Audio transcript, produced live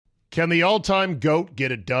Can the all-time GOAT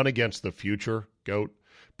get it done against the future GOAT?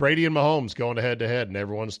 Brady and Mahomes going head-to-head, and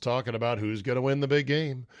everyone's talking about who's going to win the big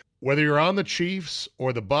game. Whether you're on the Chiefs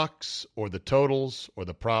or the Bucks or the totals or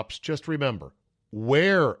the props, just remember,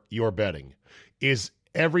 where you're betting is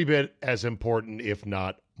every bit as important, if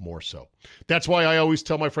not more so. That's why I always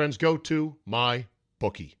tell my friends, go to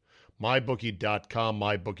MyBookie. MyBookie.com,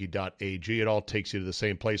 MyBookie.ag. It all takes you to the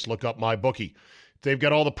same place. Look up MyBookie. They've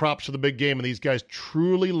got all the props for the big game, and these guys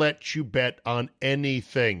truly let you bet on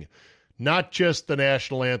anything. Not just the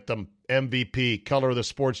national anthem, MVP, color of the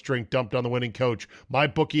sports drink dumped on the winning coach.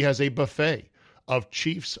 MyBookie has a buffet of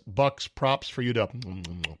Chiefs, Bucks props for you to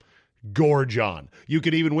gorge on. You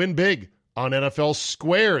could even win big on NFL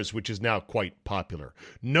Squares, which is now quite popular.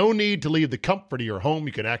 No need to leave the comfort of your home.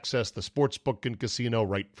 You can access the sportsbook and casino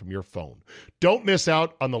right from your phone. Don't miss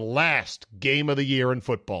out on the last game of the year in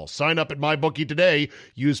football. Sign up at MyBookie today.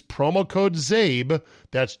 Use promo code ZABE,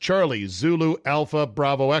 that's Charlie, Zulu, Alpha,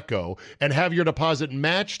 Bravo, Echo, and have your deposit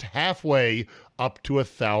matched halfway up to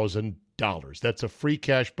 $1,000. That's a free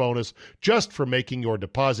cash bonus just for making your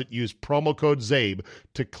deposit. Use promo code ZABE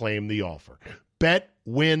to claim the offer. Bet,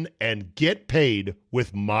 win, and get paid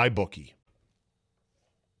with MyBookie.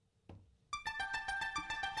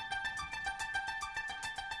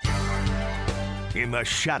 In the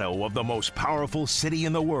shadow of the most powerful city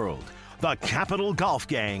in the world, the Capital Golf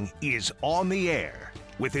Gang is on the air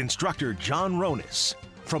with instructor John Ronis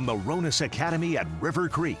from the Ronis Academy at River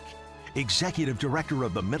Creek, Executive Director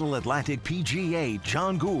of the Middle Atlantic PGA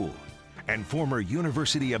John Gould, and former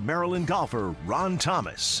University of Maryland golfer Ron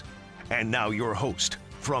Thomas. And now your host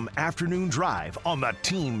from Afternoon Drive on the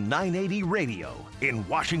Team 980 Radio in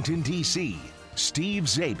Washington, D.C., Steve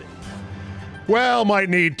Zabin. Well, might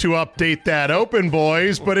need to update that open,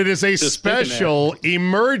 boys, but it is a special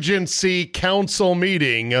emergency council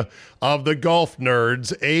meeting of the golf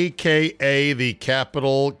nerds, a.k.a. the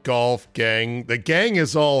Capital Golf Gang. The gang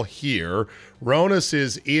is all here. Ronis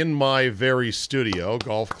is in my very studio.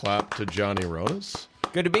 Golf clap to Johnny Ronis.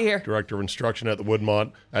 Good to be here. Director of Instruction at the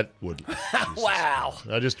Woodmont. Wow.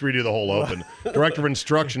 I'll just redo the whole open. Director of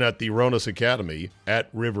Instruction at the Ronis Academy at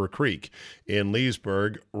River Creek in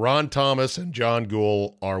Leesburg. Ron Thomas and John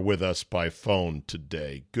Gould are with us by phone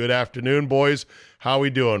today. Good afternoon, boys. How we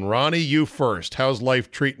doing? Ronnie, you first. How's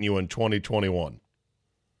life treating you in 2021?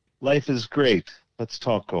 Life is great. Let's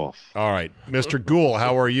talk golf. All right. Mr. Gould,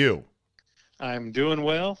 how are you? I'm doing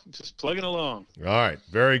well. Just plugging along. All right.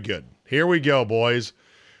 Very good. Here we go, boys.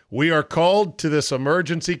 We are called to this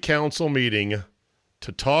emergency council meeting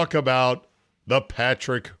to talk about the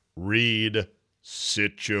Patrick Reed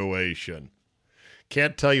situation.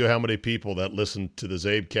 Can't tell you how many people that listen to the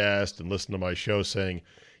Zabecast and listen to my show saying,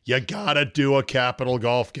 you gotta do a Capital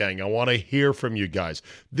Golf Gang. I want to hear from you guys.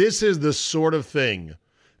 This is the sort of thing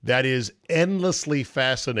that is endlessly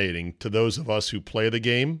fascinating to those of us who play the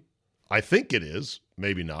game. I think it is.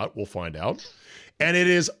 Maybe not. We'll find out. And it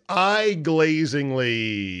is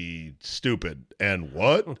eye-glazingly stupid and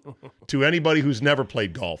what? To anybody who's never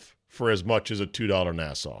played golf for as much as a $2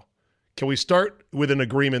 Nassau. Can we start with an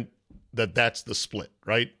agreement that that's the split,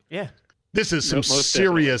 right? Yeah. This is some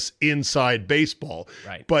serious inside baseball.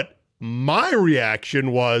 Right. But my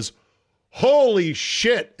reaction was, holy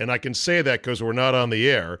shit, and I can say that because we're not on the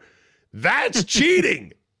air, that's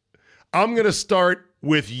cheating. I'm going to start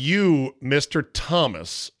with you, Mr.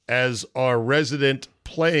 Thomas, as our resident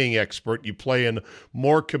playing expert. You play in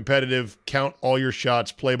more competitive, count all your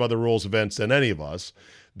shots, play by the rules events than any of us.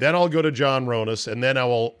 Then I'll go to John Ronis, and then I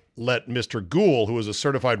will let Mr. Gould, who is a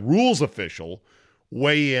certified rules official,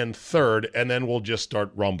 weigh in third, and then we'll just start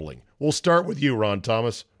rumbling. We'll start with you, Ron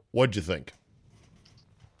Thomas. What'd you think?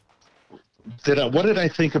 What did I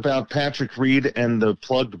think about Patrick Reed and the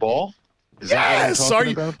plugged ball? Is yes! That what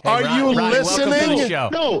I'm talking about? Are you listening?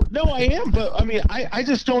 No, I am. But, I mean, I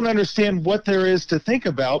just don't understand what there is to think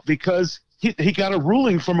about because he got a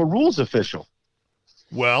ruling from a rules official.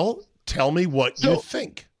 Well, tell me what you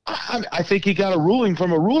think. I think he got a ruling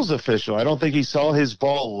from a rules official. I don't think he saw his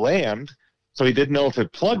ball land, so he didn't know if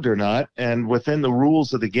it plugged or not. And within the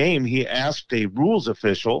rules of the game, he asked a rules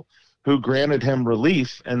official who granted him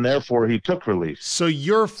relief, and therefore he took relief. So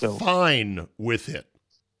you're fine with it?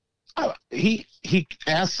 He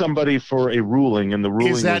asked somebody for a ruling, and the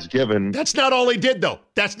ruling was given. That's not all he did, though.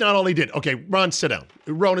 That's not all he did. Okay, Ron, sit down.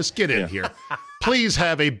 Ronis, get in here. Please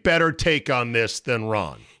have a better take on this than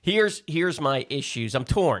Ron. Here's my issues. I'm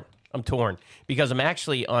torn because I'm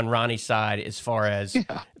actually on Ronnie's side as far as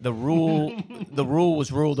the rule was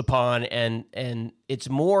ruled upon, and it's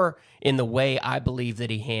more in the way I believe that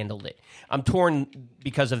he handled it. I'm torn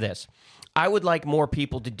because of this. I would like more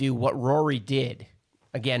people to do what Rory did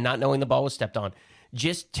Again, not knowing the ball was stepped on.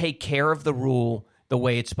 Just take care of the rule the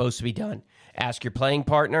way it's supposed to be done. Ask your playing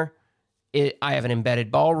partner. I have an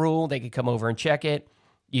embedded ball rule. They could come over and check it.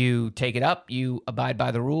 You take it up, you abide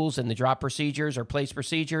by the rules and the drop procedures or place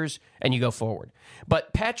procedures, and you go forward.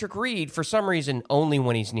 But Patrick Reed, for some reason, only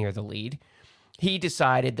when he's near the lead, he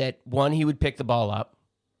decided that, one, he would pick the ball up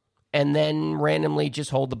and then randomly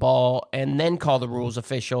just hold the ball and then call the rules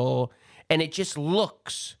official, and it just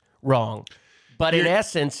looks wrong. But in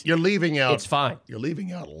essence, you're leaving out. It's fine. You're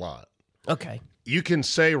leaving out a lot. Okay. You can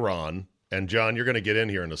say, Ron, and John, you're going to get in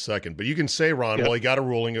here in a second, but you can say, Ron, well, he got a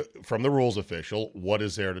ruling from the rules official. What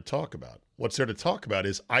is there to talk about? What's there to talk about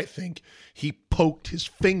is, I think he poked his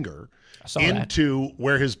finger into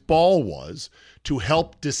where his ball was to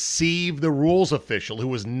help deceive the rules official, who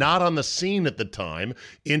was not on the scene at the time,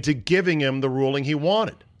 into giving him the ruling he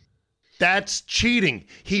wanted. That's cheating.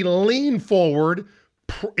 He leaned forward,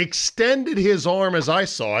 extended his arm as I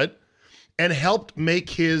saw it, and helped make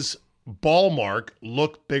his ball mark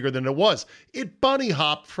look bigger than it was. It bunny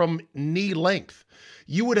hopped from knee length.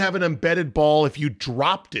 You would have an embedded ball if you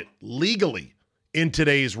dropped it legally in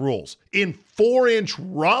today's rules. In 4-inch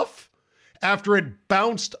rough, after it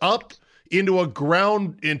bounced up into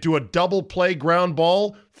a double play ground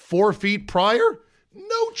ball 4 feet prior,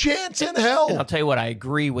 no chance in hell. And I'll tell you what, I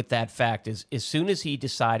agree with that fact. Is as soon as he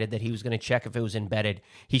decided that he was going to check if it was embedded,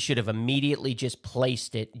 he should have immediately just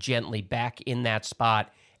placed it gently back in that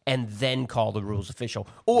spot and then call the rules official,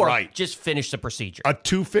 or just finish the procedure. A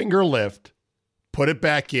 2-finger lift, put it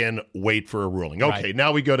back in, wait for a ruling. Okay,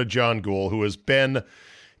 now we go to John Gould, who has been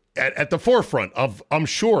at the forefront of, I'm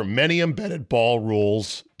sure, many embedded ball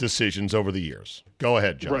rules decisions over the years. Go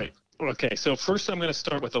ahead, John. Right. Okay, so first I'm going to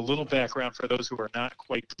start with a little background for those who are not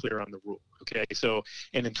quite clear on the rule. Okay, so,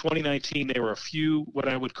 and in 2019, there were a few what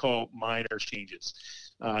I would call minor changes.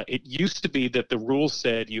 It used to be that the rule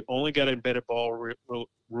said you only got embedded ball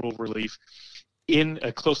rule relief in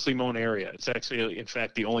a closely mown area. It's actually, in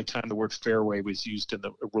fact, the only time the word fairway was used in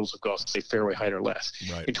the rules of golf to say fairway height or less.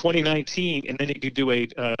 Right. In 2019, and then you could do a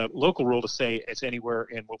local rule to say it's anywhere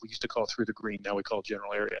in what we used to call through the green, now we call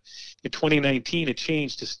general area. In 2019, it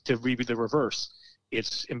changed to be the reverse.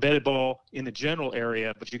 It's embedded ball in the general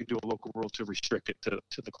area, but you can do a local rule to restrict it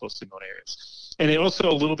to the closely known areas. And it also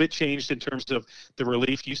a little bit changed in terms of the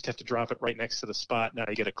relief. You used to have to drop it right next to the spot. Now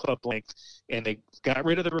you get a club length, and they got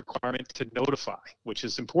rid of the requirement to notify, which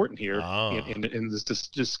is important here in this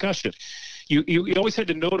discussion. You always had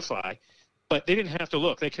to notify, but they didn't have to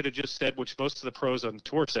look. They could have just said, which most of the pros on the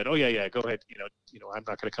tour said, "Oh yeah, go ahead. I'm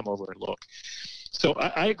not going to come over and look." So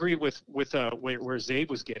I agree with where Zabe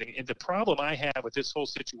was getting. And the problem I have with this whole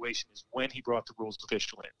situation is when he brought the rules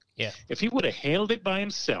official in. Yeah. If he would have handled it by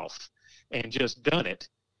himself and just done it,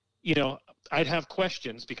 I'd have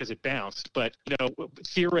questions because it bounced. But,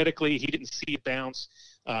 theoretically, he didn't see it bounce.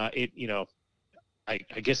 I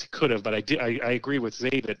guess it could have, but I agree with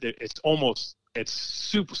Zabe that it's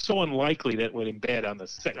so unlikely that it would embed on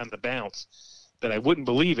the bounce that I wouldn't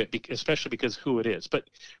believe it, especially because who it is. But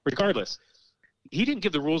regardless, he didn't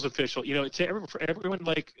give the rules official, for everyone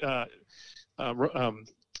like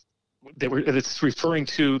it's referring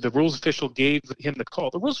to the rules official gave him the call.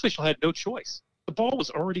 The rules official had no choice. The ball was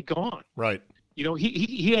already gone. Right.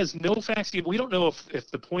 He has no facts. We don't know if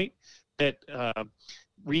the point that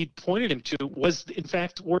Reed pointed him to was in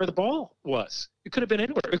fact where the ball was. It could have been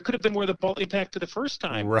anywhere. It could have been where the ball impacted the first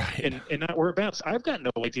time, right, and not where it bounced. I've got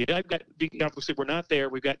no idea. Obviously we're not there.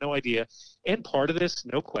 We've got no idea. And part of this,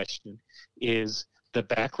 no question, is the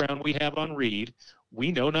background we have on Reed.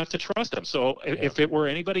 We know not to trust him. So if it were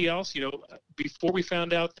anybody else, before we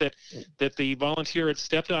found out that the volunteer had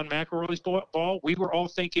stepped on McIlroy's ball, we were all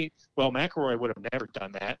thinking, well, McIlroy would have never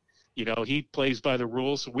done that. He plays by the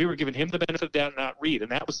rules. We were giving him the benefit of the doubt, not Reed,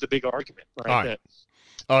 and that was the big argument. Right?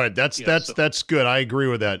 All right. That's good. I agree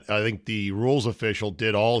with that. I think the rules official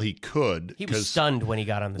did all he could. He was stunned when he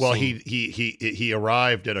got on the scene. Well, he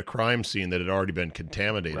arrived at a crime scene that had already been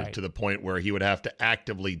contaminated to the point where he would have to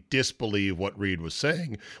actively disbelieve what Reed was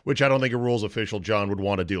saying, which I don't think a rules official, John, would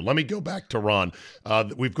want to do. Let me go back to Ron.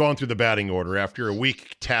 We've gone through the batting order. After a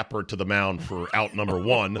weak tapper to the mound for out number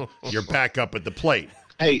 1, you're back up at the plate.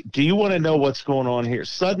 Hey, do you want to know what's going on here?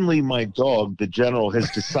 Suddenly, my dog, the General, has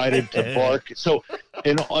decided to bark. So,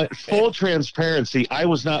 in full transparency, I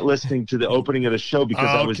was not listening to the opening of the show because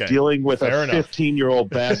I was dealing with a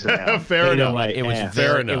 15-year-old basset hound. Fair enough. It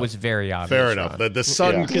was very obvious. Fair enough. The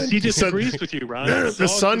sun, because he disagrees with you, Ron. The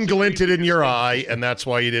sun glinted in your eye, and that's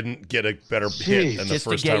why you didn't get a better hit in the first time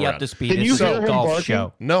around. Just to get you up to speed. Can you hear him golf barking?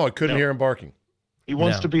 show. No, I couldn't hear him barking. He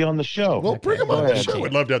wants No. to be on the show. Well, bring him Go on the ahead. show.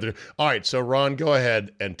 We'd love to have you. All right, so Ron, go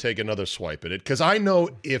ahead and take another swipe at it, because I know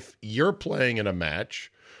if you're playing in a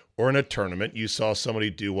match or in a tournament, you saw somebody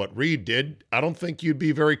do what Reed did, I don't think you'd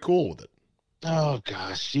be very cool with it. Oh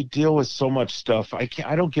gosh, you deal with so much stuff. I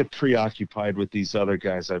don't get preoccupied with these other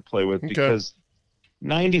guys I play with because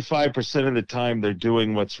 95% of the time they're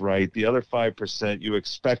doing what's right. The other 5%, you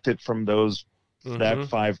expect it from those that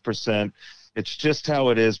 5%. It's just how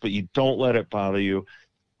it is, but you don't let it bother you.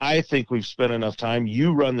 I think we've spent enough time.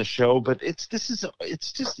 You run the show, but it is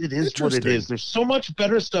what it is. There's so much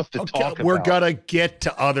better stuff to talk about. We're gonna get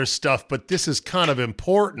to other stuff, but this is kind of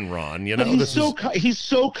important, Ron. You know, but he's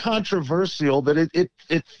so controversial that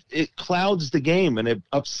it clouds the game and it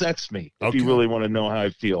upsets me. If you really want to know how I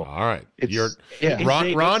feel. All right,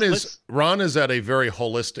 Ron Ron is at a very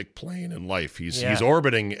holistic plane in life. He's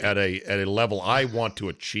orbiting at a level I want to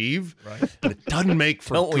achieve, but it doesn't make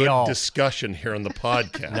for good discussion here on the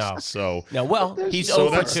podcast. No. Well, he's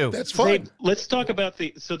over too. That's fine. Let's talk about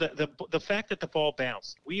the fact that the ball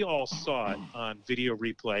bounced. We all saw it on video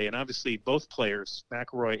replay, and obviously both players,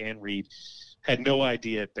 McIlroy and Reed, had no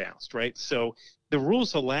idea it bounced. Right. So the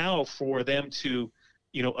rules allow for them to,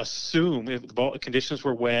 assume if the ball conditions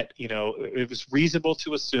were wet. It was reasonable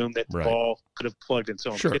to assume that the ball could have plugged its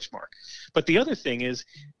own pitch mark. But the other thing is,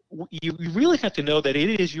 you really have to know that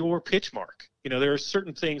it is your pitch mark. There are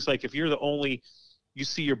certain things like if you're the only. You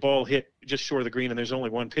see your ball hit just short of the green and there's only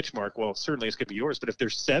one pitch mark, well, certainly it's going to be yours. But if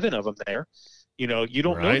there's 7 of them there, you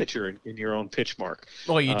don't know that you're in your own pitch mark.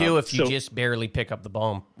 Well, you do if you just barely pick up the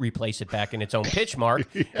ball and replace it back in its own pitch mark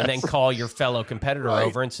and then call your fellow competitor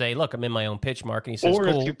over and say, look, I'm in my own pitch mark. And he says, or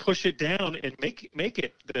cool. If you push it down and make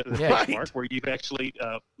it the pitch mark where you've actually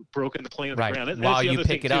broken the plane of the ground. While you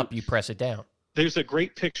pick it up, you press it down. There's a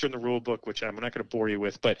great picture in the rule book, which I'm not going to bore you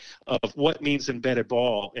with, but of what means embedded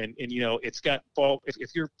ball. And it's got ball.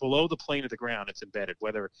 If you're below the plane of the ground, it's embedded,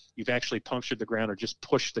 whether you've actually punctured the ground or just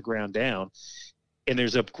pushed the ground down. And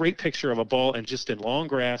there's a great picture of a ball and just in long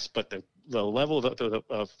grass, but the level of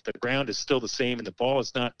the ground is still the same and the ball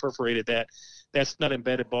is not perforated. That's not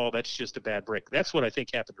embedded ball. That's just a bad break. That's what I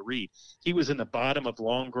think happened to Reed. He was in the bottom of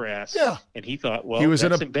long grass and he thought, well,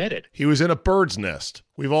 that's embedded. He was in a bird's nest.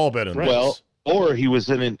 We've all been in this. Well, or he was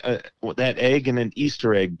in that egg in an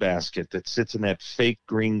Easter egg basket that sits in that fake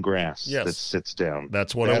green grass that sits down.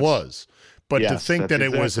 That's what it was. But to think that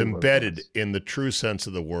it was embedded in the true sense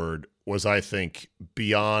of the word was, I think,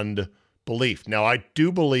 beyond belief. Now, I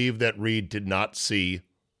do believe that Reed did not see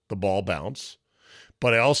the ball bounce,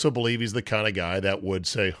 but I also believe he's the kind of guy that would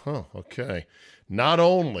say, okay, not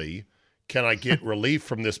only can I get relief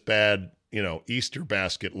from this bad, Easter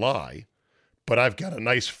basket lie, but I've got a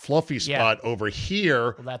nice fluffy spot over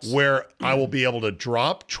here where I will be able to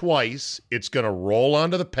drop twice. It's going to roll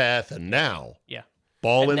onto the path, and now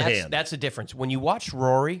ball in hand. That's the difference. When you watch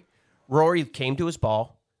Rory came to his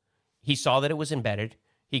ball. He saw that it was embedded.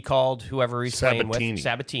 He called whoever he's playing with,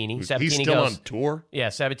 Sabatini. He's still on tour? Yeah,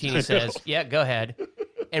 Sabatini says, go ahead.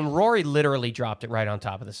 And Rory literally dropped it right on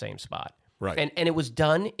top of the same spot. Right. And it was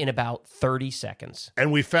done in about 30 seconds.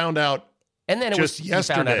 And we found out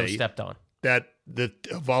yesterday it was stepped on. That the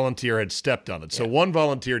volunteer had stepped on it. So one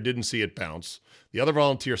volunteer didn't see it bounce. The other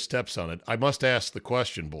volunteer steps on it. I must ask the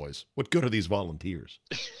question, boys. What good are these volunteers?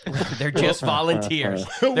 They're just volunteers.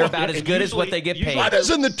 They're about as good as what they get paid. Why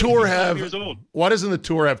doesn't the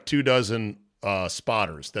tour have 2 dozen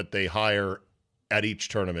spotters that they hire at each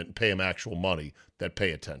tournament and pay them actual money that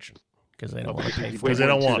pay attention? Because they don't want to pay for it. Because they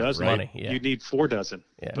don't want it, right? Money. Yeah. You need 4 dozen.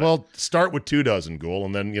 Yeah. Well, start with 2 dozen, Ghoul,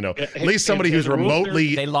 and then, at least somebody who's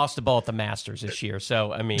remotely... They lost the ball at the Masters this year,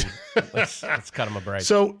 so, I mean, let's cut them a break.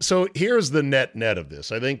 So here's the net of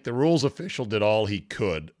this. I think the rules official did all he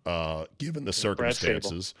could, given the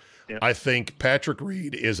circumstances. Yep. I think Patrick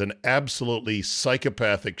Reed is an absolutely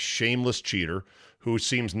psychopathic, shameless cheater who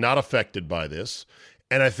seems not affected by this.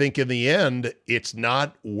 And I think in the end, it's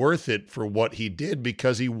not worth it for what he did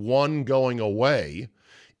because he won going away,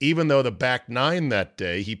 even though the back 9 that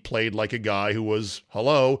day, he played like a guy who was,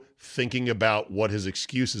 thinking about what his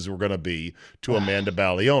excuses were going to be to Amanda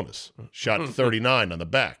Balionis. Shot 39 on the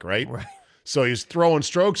back, right? So he's throwing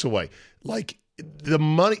strokes away. Like the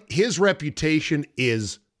money, his reputation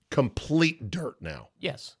is complete dirt now.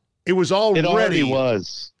 Yes. It was already. It already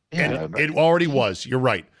was. And it already was. You're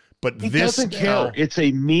right. But he this doesn't care. It's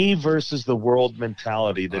a me versus the world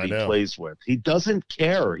mentality that he plays with. He doesn't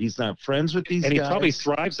care. He's not friends with these guys. And he probably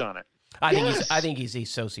thrives on it. I think he's a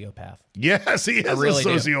sociopath. Yes, he is a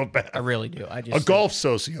sociopath. I really do. I just a golf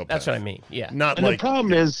sociopath. That's what I mean. Yeah. Not and like the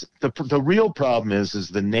problem is the real problem is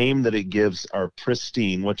the name that it gives are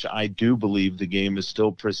pristine, which I do believe the game is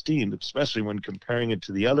still pristine, especially when comparing it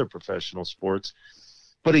to the other professional sports.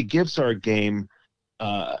 But it gives our game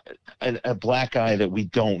a black eye that we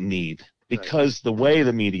don't need, because the way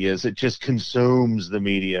the media is, it just consumes the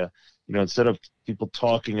media. Instead of people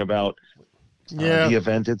talking about the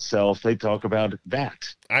event itself, they talk about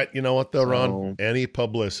that. You know what, though, Ron? Any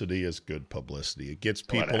publicity is good publicity. It gets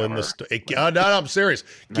people in the store. No, I'm serious.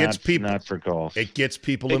 Not for golf. It gets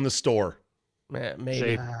people in the store.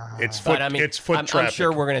 Maybe. It's foot traffic. I'm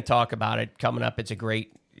sure we're going to talk about it coming up. It's a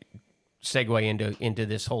great segue into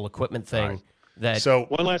this whole equipment thing. So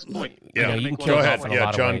one last point. Yeah, you can go ahead.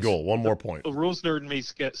 Yeah, John ways. Gould. One more point. The rules nerd in me.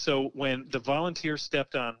 So when the volunteer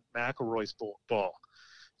stepped on McIlroy's ball,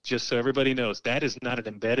 just so everybody knows, that is not an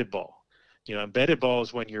embedded ball. Embedded ball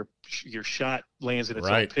is when your shot lands in its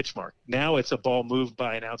own pitch mark. Now it's a ball moved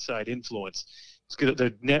by an outside influence.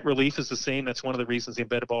 The net relief is the same. That's one of the reasons the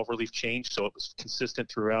embedded ball relief changed, so it was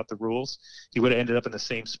consistent throughout the rules. He would have ended up in the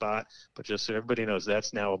same spot, but just so everybody knows,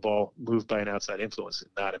 that's now a ball moved by an outside influence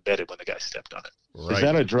and not embedded when the guy stepped on it. Right. Is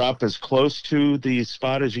that a drop as close to the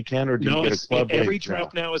spot as you can, or do you get a club length? Every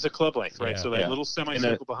drop now is a club length, right? So that little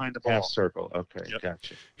semicircle behind the ball. Half circle. Okay,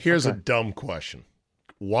 Gotcha. Here's a dumb question.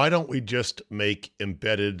 Why don't we just make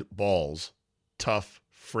embedded balls tough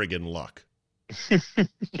friggin' luck?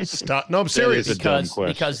 Stop. No, I'm serious.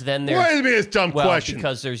 Because then there's... What do you mean it's a dumb question?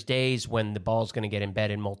 Because there's days when the ball's going to get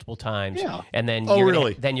embedded multiple times. Yeah. And then you're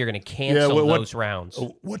going to cancel those rounds.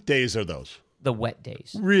 What days are those? The wet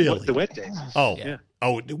days. Really? The wet days. Oh. Yeah.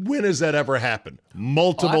 Oh, when has that ever happened?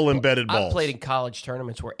 Multiple embedded balls. I've played in college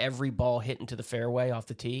tournaments where every ball hit into the fairway off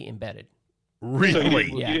the tee embedded. Really?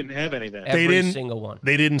 So you didn't have any of that. Every single one.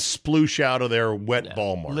 They didn't sploosh out of their wet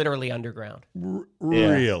ball mark. Literally underground.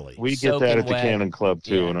 Really? We get that at the Cannon Club,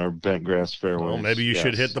 too, in our bent grass fairways. Well, maybe you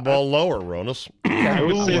should hit the ball lower, Ronus.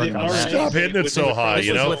 Stop hitting it so high,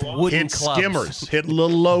 Hit skimmers. Hit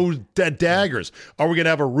little low daggers. Are we going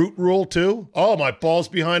to have a root rule, too? Oh, my ball's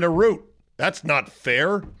behind a root. That's not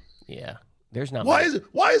fair. Yeah. There's not.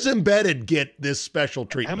 Why is embedded get this special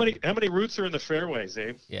treatment? How many roots are in the fairways,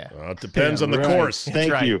 Abe? Yeah. It depends on the course.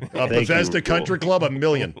 Thank you. Bethesda Country Club, 1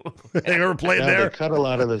 million. Have you ever played there? They cut a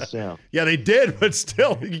lot of this down. Yeah, they did, but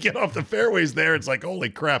still, you get off the fairways there, it's like, holy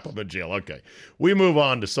crap, I'm in jail. Okay. We move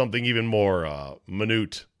on to something even more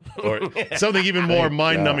minute, or something even more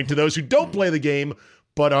mind-numbing to those who don't play the game,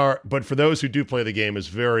 but for those who do play the game is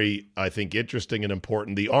very, I think, interesting and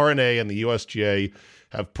important. The R&A and the USGA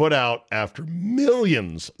have put out, after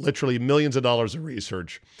literally millions of dollars of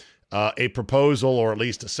research, a proposal, or at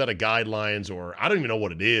least a set of guidelines, or I don't even know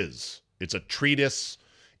what it is. It's a treatise.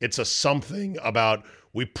 It's a something about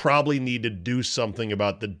we probably need to do something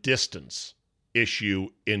about the distance issue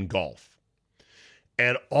in golf.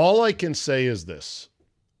 And all I can say is this.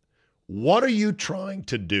 What are you trying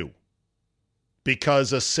to do?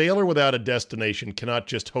 Because a sailor without a destination cannot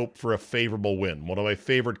just hope for a favorable win. One of my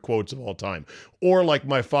favorite quotes of all time. Or like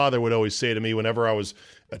my father would always say to me whenever I was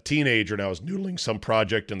a teenager and I was noodling some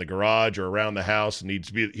project in the garage or around the house, and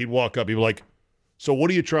he'd walk up, he'd be like, so what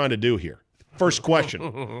are you trying to do here? First question,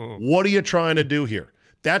 what are you trying to do here?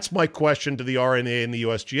 That's my question to the R&A and the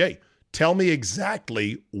USGA. Tell me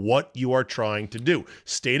exactly what you are trying to do.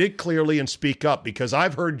 State it clearly and speak up, because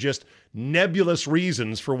I've heard just nebulous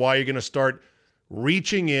reasons for why you're going to start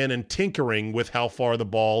reaching in and tinkering with how far the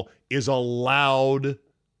ball is allowed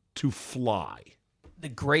to fly. The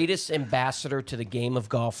greatest ambassador to the game of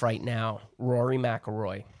golf right now, Rory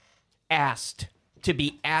McIlroy, asked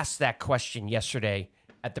that question yesterday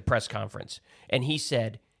at the press conference. And he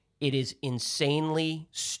said, it is insanely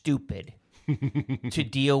stupid to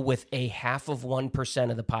deal with a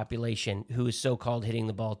 0.5% of the population who is so-called hitting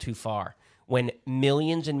the ball too far, when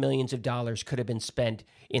millions and millions of dollars could have been spent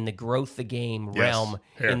in the growth the game realm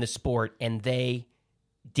in the sport, and they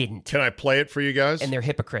didn't. Can I play it for you guys? And they're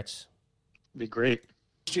hypocrites. Be great.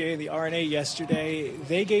 The R&A yesterday,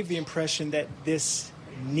 they gave the impression that this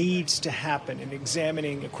needs to happen in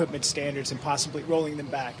examining equipment standards and possibly rolling them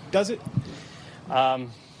back. Does it?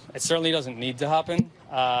 It certainly doesn't need to happen.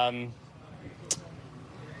 And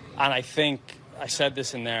I think I said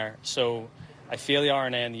this in there. So I feel the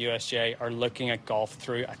R&A and the USGA are looking at golf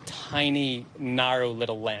through a tiny, narrow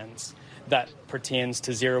little lens that pertains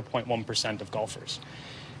to 0.1% of golfers.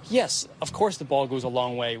 Yes, of course the ball goes a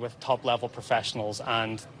long way with top-level professionals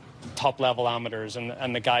and top-level amateurs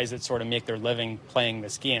and the guys that sort of make their living playing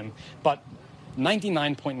this game. But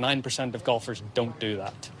 99.9% of golfers don't do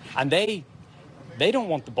that. And they They don't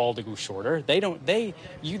want the ball to go shorter. They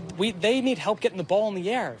need help getting the ball in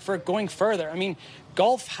the air for going further. I mean,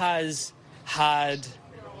 golf has had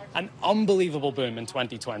an unbelievable boom in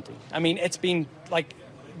 2020. I mean, it's been like,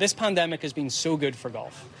 this pandemic has been so good for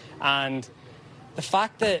golf. And the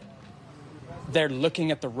fact that they're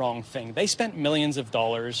looking at the wrong thing. They spent millions of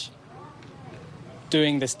dollars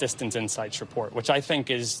doing this Distance Insights report, which I think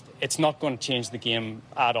it's not going to change the game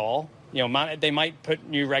at all. You know, they might put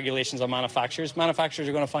new regulations on manufacturers. Manufacturers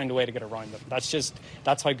are going to find a way to get around them.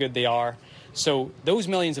 That's how good they are. So those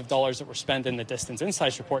millions of dollars that were spent in the Distance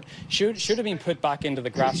Insights report should have been put back into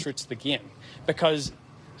the grassroots of the game, because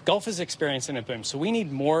golf is experiencing a boom. So we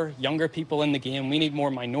need more younger people in the game. We need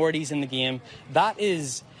more minorities in the game.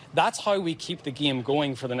 That's how we keep the game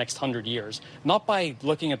going for the next 100 years, not by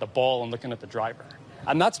looking at the ball and looking at the driver.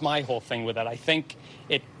 And that's my whole thing with it. I think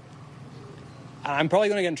I'm probably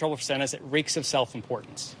going to get in trouble for saying this, it reeks of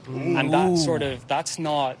self-importance. Ooh. And that's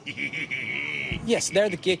not, yes, they're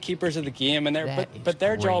the gatekeepers of the game, and but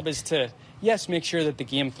their job is to, yes, make sure that the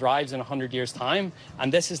game thrives in 100 years' time,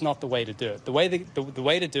 and this is not the way to do it. The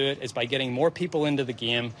way to do it is by getting more people into the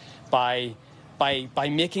game, by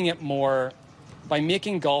making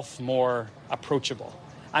golf more approachable.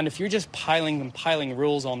 And if you're just piling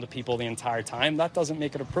rules on the people the entire time, that doesn't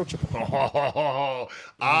make it approachable. Oh,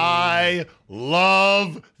 I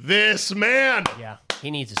love this man. Yeah, he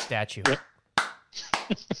needs a statue.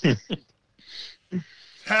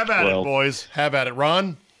 Have at it, boys. Have at it.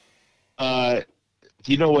 Ron?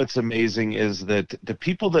 You know what's amazing is that the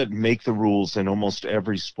people that make the rules in almost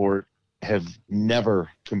every sport have never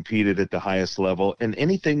competed at the highest level. And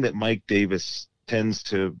anything that Mike Davis tends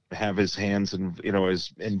to have his hands and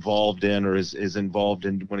is involved in or is involved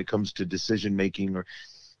in when it comes to decision making, or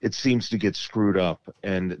it seems to get screwed up.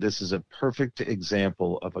 And this is a perfect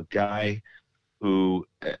example of a guy who,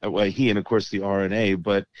 he and of course the RNA,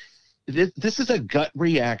 but this is a gut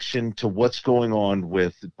reaction to what's going on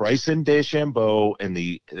with Bryson DeChambeau and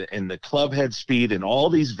the club head speed and all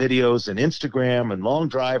these videos and Instagram and long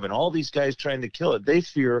drive and all these guys trying to kill it. They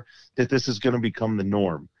fear that this is going to become the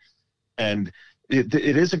norm. And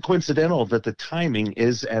it isn't coincidental that the timing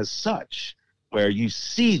is as such, where you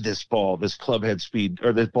see this club head speed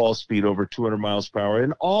or this ball speed over 200 miles per hour.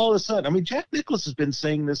 And all of a sudden, I mean, Jack Nicklaus has been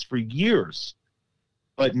saying this for years,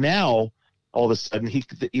 but now all of a sudden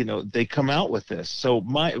they come out with this. So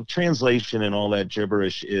my translation and all that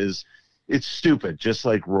gibberish is it's stupid, just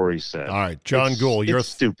like Rory said. All right, John Gould, you're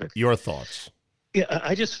stupid. Your thoughts? Yeah,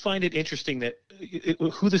 I just find it interesting that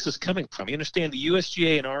who this is coming from. You understand the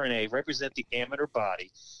USGA and RNA represent the amateur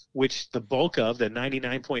body, which the bulk of, the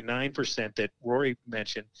 99.9% that Rory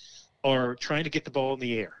mentioned, are trying to get the ball in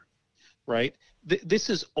the air, right? This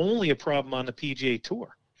is only a problem on the PGA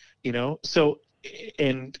Tour, So,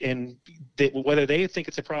 whether they think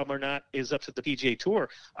it's a problem or not is up to the PGA Tour.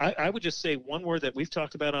 I would just say one word that we've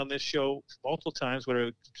talked about on this show multiple times, whether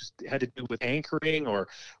it just had to do with anchoring or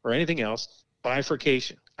anything else.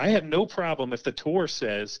 Bifurcation. I have no problem if the tour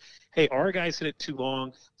says, hey, our guys hit it too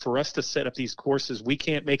long for us to set up these courses. We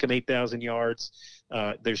can't make them 8,000 yards.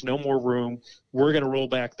 There's no more room. We're going to roll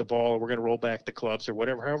back the ball. We're going to roll back the clubs or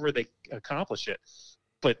whatever, however they accomplish it.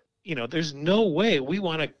 But, there's no way we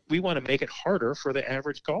want to make it harder for the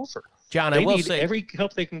average golfer. John, they need every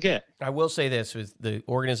help they can get. I will say this, with the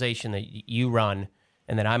organization that you run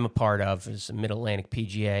and that I'm a part of is the Mid-Atlantic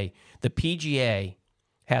PGA. The PGA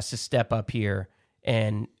has to step up here,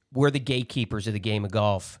 and we're the gatekeepers of the game of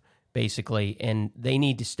golf, basically, and they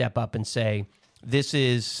need to step up and say, this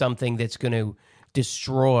is something that's going to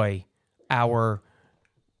destroy our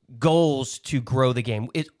goals to grow the game.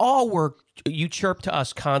 It's all work. You chirp to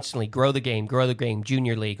us constantly, grow the game,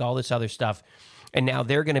 junior league, all this other stuff, and now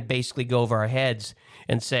they're going to basically go over our heads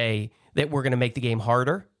and say that we're going to make the game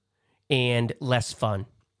harder and less fun.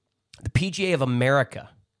 The PGA of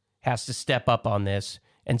America has to step up on this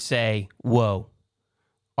and say, whoa,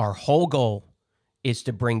 our whole goal is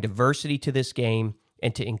to bring diversity to this game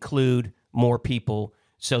and to include more people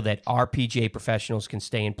so that our PGA professionals can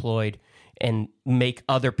stay employed and make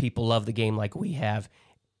other people love the game like we have.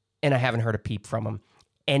 And I haven't heard a peep from them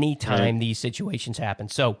anytime these situations happen.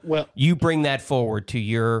 So you bring that forward to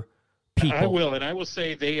your people. I will, and I will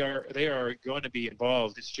say they are going to be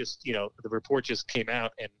involved. It's just, the report just came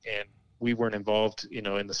out and we weren't involved,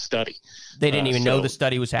 in the study. They didn't even know the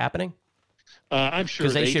study was happening? I'm sure.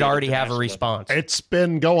 Because they should already have a response. It's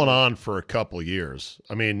been going on for a couple of years.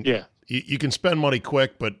 I mean, you can spend money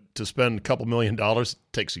quick, but to spend a couple $1 million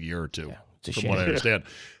takes a year or two, from what I understand.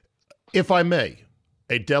 If I may,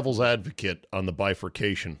 a devil's advocate on the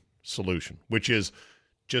bifurcation solution, which is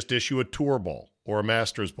just issue a tour ball. or a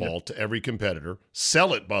Masters ball to every competitor,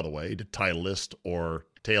 sell it, by the way, to Titleist or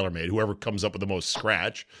TaylorMade, whoever comes up with the most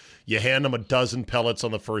scratch. You hand them a dozen pellets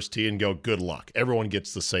on the first tee and go, good luck. Everyone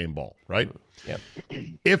gets the same ball, right? Yep.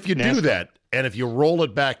 If you do that, and if you roll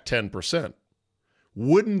it back 10%,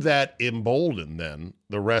 wouldn't that embolden then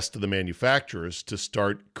the rest of the manufacturers to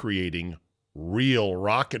start creating real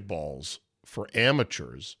rocket balls for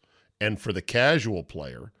amateurs and for the casual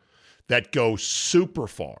player that go super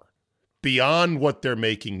far beyond what they're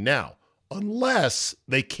making now, unless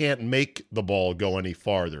they can't make the ball go any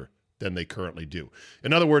farther than they currently do?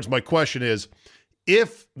 In other words, my question is,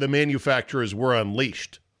 if the manufacturers were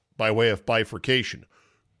unleashed by way of bifurcation,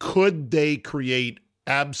 could they create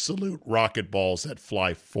absolute rocket balls that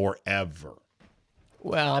fly forever?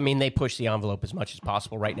 Well, I mean, they push the envelope as much as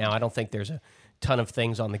possible right now. I don't think there's a ton of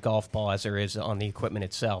things on the golf ball as there is on the equipment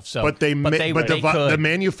itself. So, but the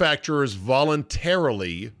manufacturers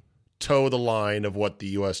voluntarily toe the line of what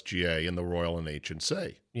the USGA and the Royal NH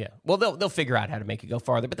say. Yeah. Well, they'll figure out how to make it go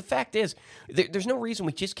farther. But the fact is, there's no reason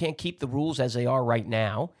we just can't keep the rules as they are right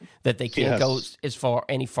now, that they can't go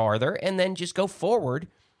any farther, and then just go forward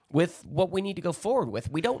with what we need to go forward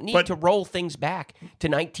with. We don't need to roll things back to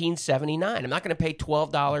 1979. I'm not going to pay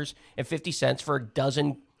 $12.50 for a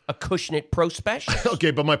dozen Acushnet Pro Specials.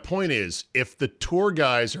 Okay, but my point is, if the tour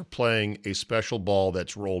guys are playing a special ball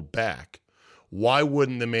that's rolled back, why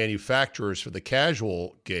wouldn't the manufacturers for the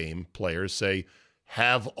casual game players say,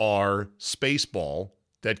 have our space ball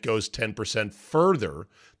that goes 10% further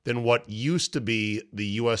than what used to be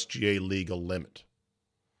the USGA legal limit?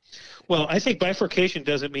 Well, I think bifurcation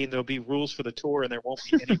doesn't mean there'll be rules for the tour and there won't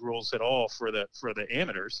be any rules at all for the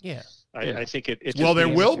amateurs. Yeah. I think it just there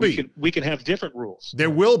will be. We can have different rules. There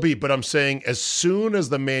will be, but I'm saying as soon as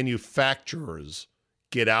the manufacturers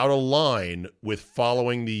get out of line with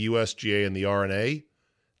following the USGA and the RNA,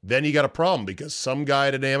 then you got a problem, because some guy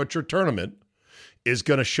at an amateur tournament is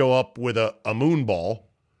going to show up with a moon ball,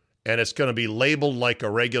 and it's going to be labeled like a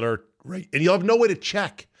regular, and you'll have no way to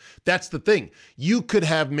check. That's the thing. You could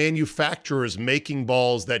have manufacturers making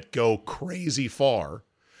balls that go crazy far,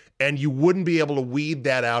 and you wouldn't be able to weed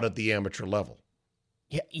that out at the amateur level.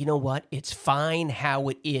 Yeah, you know what? It's fine how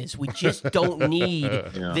it is. We just don't need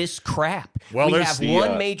this crap. Well, we have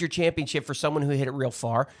one major championship for someone who hit it real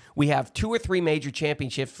far. We have 2 or 3 major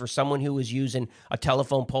championships for someone who was using a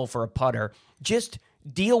telephone pole for a putter. Just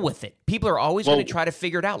deal with it. People are always going to try to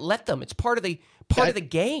figure it out. Let them. It's part of the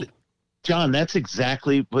game. John, that's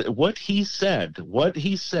exactly what he said. What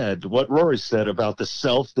Rory said about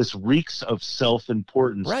this reeks of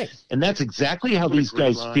self-importance. Right. And that's exactly how these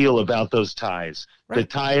guys feel about those ties. Right. The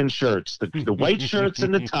tie and shirts, the white shirts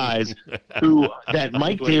and the ties, that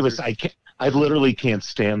Mike Davis, I literally can't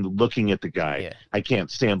stand looking at the guy. Yeah. I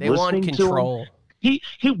can't stand they listening want control. to him.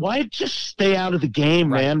 Why just stay out of the game,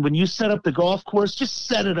 man? When you set up the golf course, just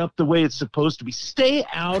set it up the way it's supposed to be. Stay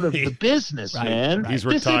out of the business, man. He's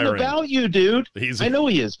this retiring. isn't about you, dude. I know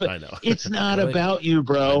he is, but it's not about you,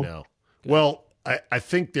 bro. I know. Well, I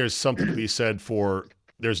think there's something to be said for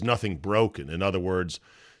there's nothing broken. In other words,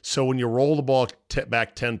 so when you roll the ball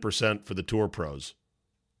back 10% for the tour pros,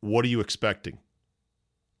 what are you expecting?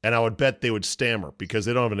 And I would bet they would stammer because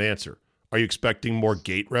they don't have an answer. Are you expecting more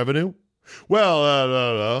gate revenue?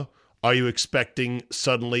 Well, are you expecting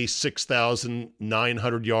suddenly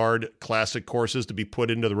 6,900-yard classic courses to be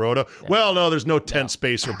put into the Rota? Yeah. Well, no, there's no tent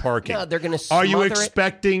space or parking. No, they're going to Are you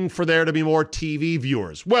expecting for there to be more TV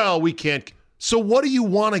viewers? Well, we can't. So what do you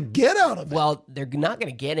want to get out of it? Well, they're not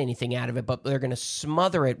going to get anything out of it, but they're going to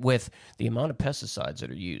smother it with the amount of pesticides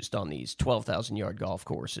that are used on these 12,000-yard golf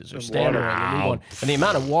courses, or and the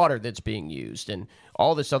amount of water that's being used, and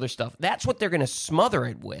all this other stuff. That's what they're going to smother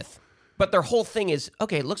it with. But their whole thing is,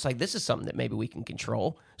 okay, it looks like this is something that maybe we can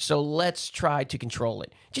control, so let's try to control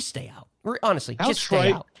it. Just stay out. Honestly,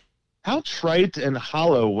 stay out. How trite and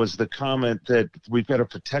hollow was the comment that we've got to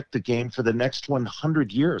protect the game for the next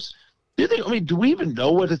 100 years? Do we even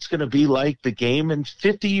know what it's going to be like, the game in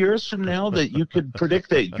 50 years from now, that you could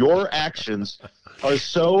predict that your actions are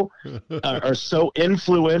so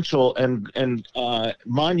influential and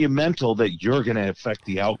monumental that you're going to affect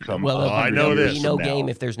the outcome? Well, I know this. There'll be no game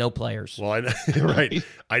if there's no players. Well, I know, right.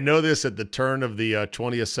 I know this. At the turn of the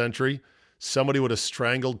 20th century, somebody would have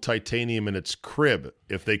strangled titanium in its crib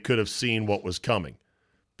if they could have seen what was coming,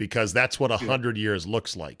 because that's what 100 years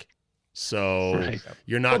looks like. So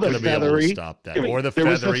you're not going to be able to stop that. Or the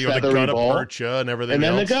feathery or the gutta percha and everything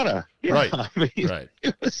else. And then the gutta. Yeah, right. I mean, right.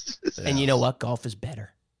 And you know what? Golf is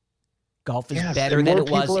better. Golf is better than it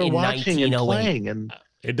was in 1908.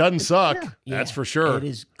 It doesn't suck. That's for sure. It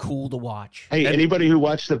is cool to watch. Hey, anybody who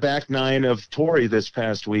watched the back nine of Torrey this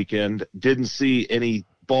past weekend didn't see any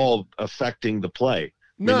ball affecting the play.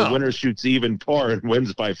 I mean, the winner shoots even par and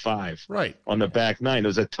wins by 5. Right. On the back nine. It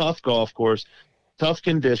was a tough golf course, tough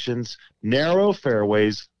conditions, narrow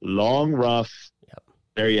fairways, long rough. Yep.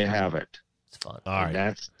 There you have it. It's fun. All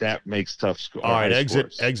right. That makes tough scores. All right,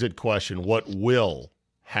 exit question. What will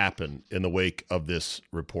happen in the wake of this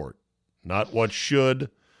report? Not what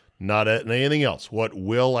should, not anything else. What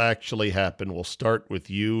will actually happen? We'll start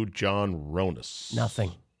with you, John Ronis.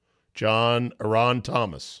 Nothing. Ron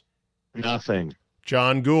Thomas. Nothing.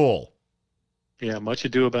 John Gould. Yeah, much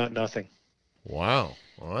ado about nothing. Wow.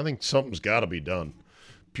 Well, I think something's got to be done.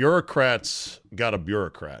 Bureaucrats got a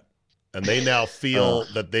bureaucrat, and they now feel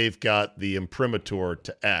that they've got the imprimatur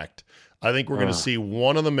to act. I think we're going to see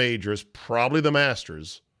one of the majors, probably the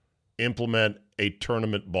Masters, implement a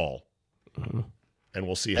tournament ball. Mm-hmm. And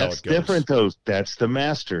we'll see how it goes. That's different, though. That's the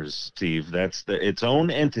Masters, Steve. That's its own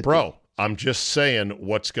entity. Bro, I'm just saying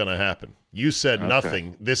what's going to happen. You said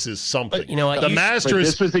nothing. This is something. But you know what? The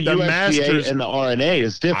Masters, this was the USGA Masters, and the RNA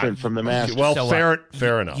is different from the Masters. Well, So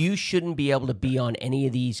fair enough. You shouldn't be able to be on any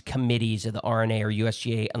of these committees of the RNA or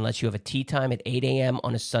USGA unless you have a tee time at 8 a.m.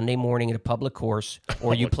 on a Sunday morning at a public course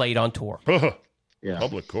or you played on tour. Yeah.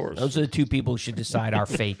 Public course. Those are the two people who should decide our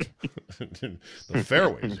fate. The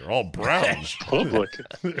fairways are all brown. Public.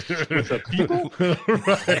 With the people?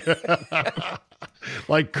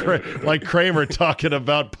 like Kramer talking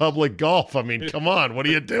about public golf. I mean, come on. What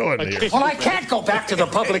are you doing here? Well, I can't go back to the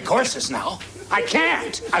public courses now. I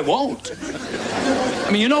can't. I won't.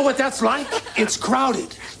 I mean, you know what that's like? It's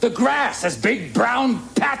crowded. The grass has big brown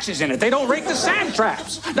patches in it. They don't rake the sand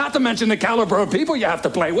traps. Not to mention the caliber of people you have to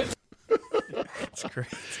play with. That's great.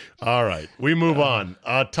 All right. We move on.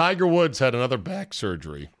 Tiger Woods had another back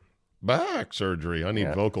surgery. I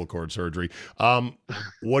need vocal cord surgery.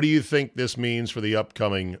 What do you think this means for the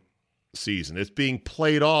upcoming season? It's being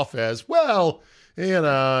played off as, well,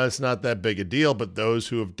 it's not that big a deal, but those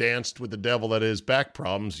who have danced with the devil that is back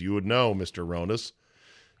problems, you would know, Mr. Ronis,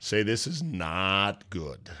 say this is not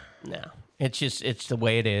good. No, it's the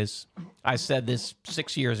way it is. I said this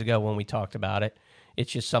 6 years ago when we talked about it. It's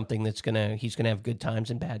just something he's gonna have good times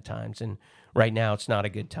and bad times, and right now it's not a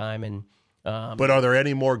good time. And but are there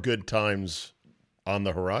any more good times on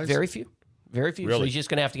the horizon? Very few. Really? So he's just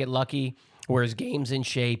gonna have to get lucky where his game's in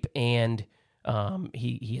shape and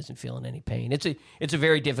he isn't feeling any pain. It's a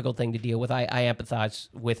very difficult thing to deal with. I empathize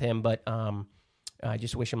with him, but I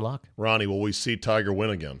just wish him luck. Ronnie, will we see Tiger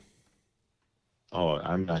win again? Oh,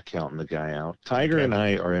 I'm not counting the guy out. Tiger and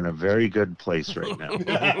I are in a very good place right now.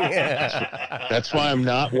 That's why I'm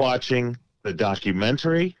not watching the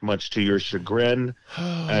documentary, much to your chagrin.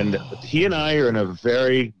 And he and I are in a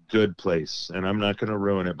very good place. And I'm not going to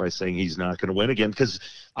ruin it by saying he's not going to win again. Because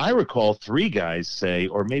I recall 3 guys say,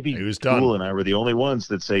 or maybe Gould and I were the only ones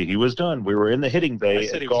that say he was done. We were in the hitting bay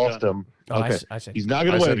and golfed him. Okay. He's not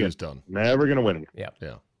going to win again. He was done. Never going to win again.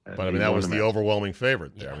 Yeah. But I mean, that was the overwhelming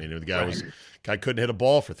favorite there. I mean, the guy couldn't hit a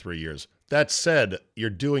ball for 3 years. That said, you're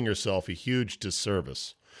doing yourself a huge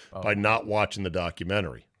disservice by not watching the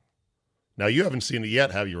documentary. Now, you haven't seen it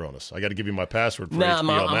yet, have you, Ronis? I got to give you my password for HBO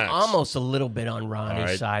Max. I'm almost a little bit on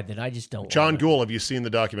Ronnie's side that I just don't. John Gould, have you seen the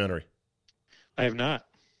documentary? I have not.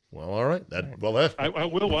 Well, all right. I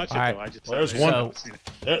will watch it, though.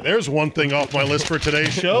 There's one thing off my list for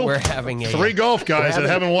today's show. We're having 3 golf guys that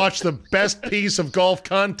haven't watched the best piece of golf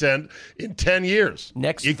content in 10 years.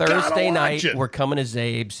 Next Thursday night, we're coming to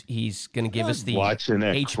Zabe's. He's going to give us the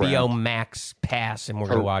HBO Max pass, and we're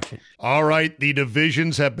going to watch it. All right. The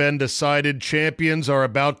divisions have been decided. Champions are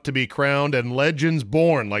about to be crowned, and legends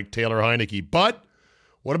born, like Taylor Heineke. But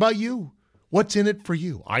what about you? What's in it for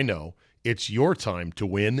you? I know. It's your time to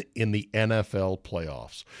win in the NFL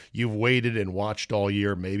playoffs. You've waited and watched all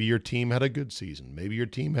year. Maybe your team had a good season. Maybe your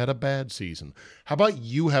team had a bad season. How about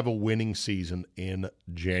you have a winning season in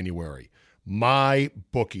January?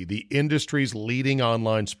 MyBookie, the industry's leading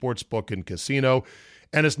online sportsbook and casino,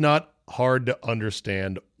 and it's not hard to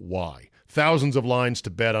understand why. Thousands of lines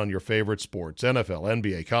to bet on your favorite sports, NFL,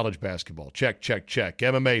 NBA, college basketball, check, check, check,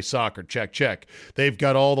 MMA, soccer, check, check. They've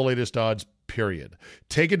got all the latest odds, period.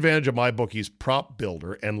 Take advantage of MyBookie's prop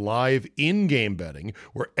builder and live in-game betting,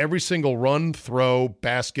 where every single run, throw,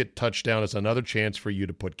 basket, touchdown is another chance for you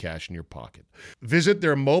to put cash in your pocket. Visit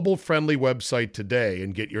their mobile-friendly website today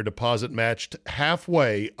and get your deposit matched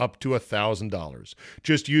halfway up to $1,000.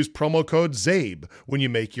 Just use promo code ZABE when you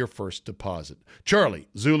make your first deposit. Charlie,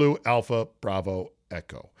 Zulu, Alpha, Bravo,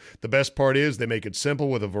 Echo. The best part is they make it simple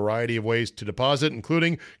with a variety of ways to deposit,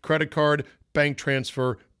 including credit card, bank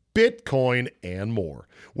transfer, Bitcoin, and more.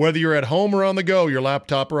 Whether you're at home or on the go, your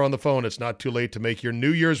laptop or on the phone, it's not too late to make your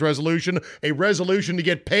New Year's resolution a resolution to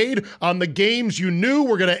get paid on the games you knew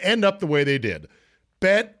were going to end up the way they did.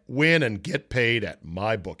 Bet, win, and get paid at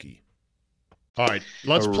MyBookie. All right,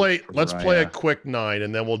 let's play a quick 9,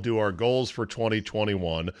 and then we'll do our goals for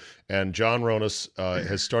 2021. And John Ronas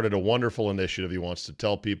has started a wonderful initiative he wants to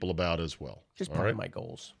tell people about as well. Just part of my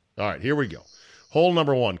goals. All right, here we go. Hole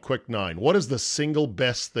number 1, quick 9. What is the single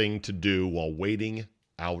best thing to do while waiting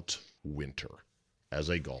out winter as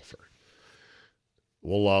a golfer?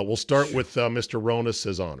 We'll start with Mr. Ronas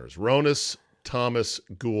as honors. Ronas, Thomas,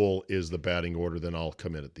 Gould is the batting order, then I'll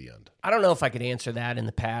come in at the end. I don't know if I could answer that in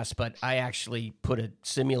the past, but I actually put a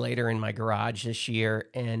simulator in my garage this year,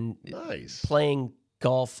 and playing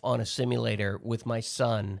golf on a simulator with my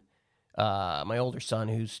son, my older son,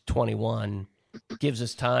 who's 21, gives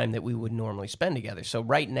us time that we would normally spend together. So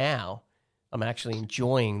right now, I'm actually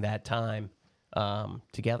enjoying that time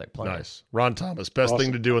together playing. Nice. Ron Thomas, best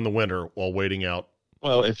thing to do in the winter while waiting out.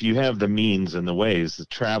 Well, if you have the means and the ways,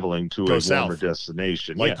 traveling to a warmer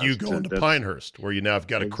destination. Like you going to Pinehurst, where you now have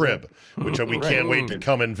got a crib, which we can't wait to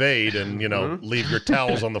come invade and, leave your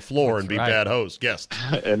towels on the floor and be bad host guests.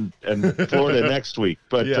 And Florida next week.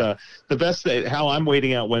 But the best thing, how I'm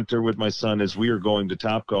waiting out winter with my son is we are going to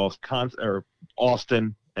Topgolf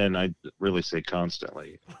often, and I really say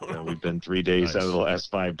constantly. We've been 3 days out of the last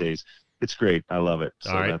 5 days. It's great. I love it.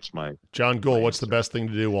 So that's my John Gould. What's the best thing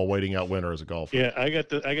to do while waiting out winter as a golfer? Yeah, I got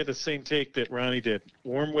the same take that Ronnie did.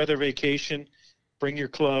 Warm weather vacation, bring your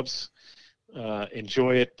clubs,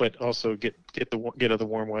 enjoy it, but also get out the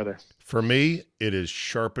warm weather. For me, it is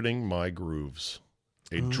sharpening my grooves.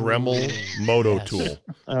 A Dremel Moto tool.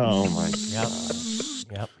 Oh my God.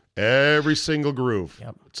 Yep. Every single groove.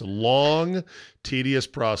 Yep. It's a long, tedious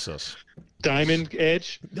process. Diamond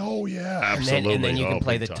edge. Oh yeah, absolutely. And then you can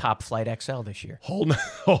play the Top Flight XL this year. Hole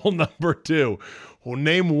number 2. Well,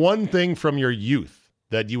 name one thing from your youth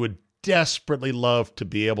that you would desperately love to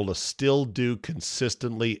be able to still do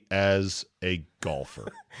consistently as a golfer.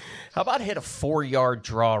 How about hit a 4-yard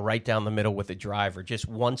draw right down the middle with a driver just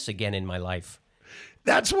once again in my life?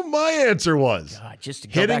 That's what my answer was. God, just to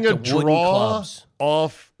go hitting back a to wooden draw clubs.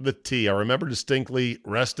 off the tee. I remember distinctly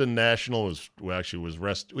Reston National was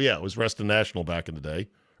Reston National back in the day.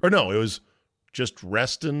 Or no, it was just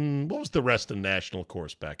Reston. What was the Reston National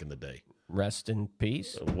course back in the day? Rest in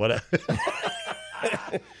peace. What?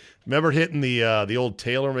 Remember hitting the old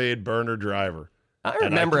TaylorMade burner driver. I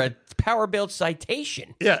remember a Power Build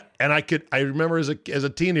Citation. Yeah, and I remember as a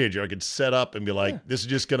teenager I could set up and be like, this is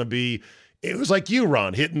just going to be. It was like you,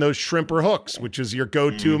 Ron, hitting those shrimper hooks, which is your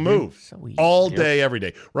go-to move all day, every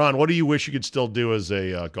day. Ron, what do you wish you could still do as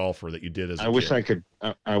a golfer that you did as a kid?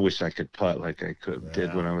 I wish I could putt like I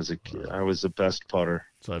did when I was a kid. I was the best putter.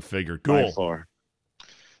 So I figured, by far.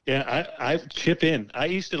 Yeah, I chip in. I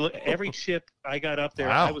used to look every chip I got up there.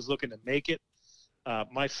 Wow. I was looking to make it.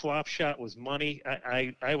 My flop shot was money.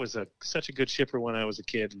 I was such a good chipper when I was a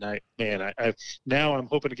kid, and now I'm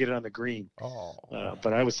hoping to get it on the green.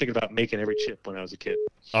 But I was thinking about making every chip when I was a kid.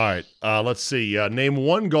 All right, let's see. Name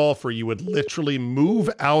one golfer you would literally move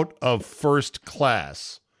out of first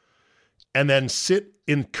class and then sit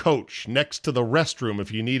in coach next to the restroom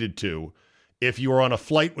if you needed to, if you were on a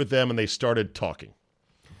flight with them and they started talking.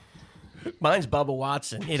 Mine's Bubba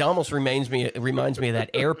Watson. It almost reminds me of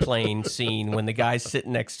that airplane scene when the guy's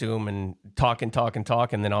sitting next to him and talking,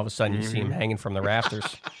 and then all of a sudden you see him hanging from the rafters.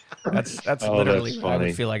 That's literally what I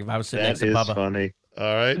would feel like if I was sitting next to Bubba. That is funny.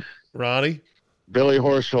 All right, Ronnie? Billy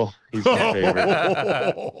Horschel. He's my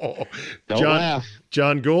favorite. Don't laugh.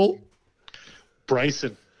 John Gould?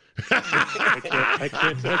 Bryson. I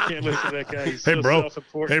can't listen to that guy. He's so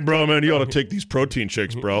self-important. Hey, bro, man, you ought to take these protein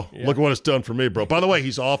shakes, bro. Yeah. Look what it's done for me, bro. By the way,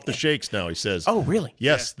 he's off the shakes now, he says. Oh, really?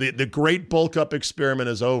 Yes, the great bulk up experiment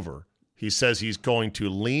is over. He says he's going to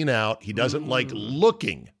lean out. He doesn't like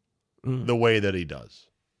looking the way that he does.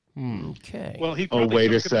 Okay. Well,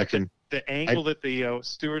 wait a second. The angle that the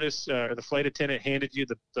stewardess or the flight attendant handed you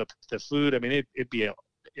the food, I mean, it'd be a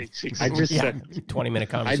 20-minute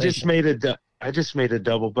conversation. I just made a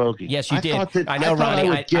double bogey. Yes, you did. I know, Ronnie. I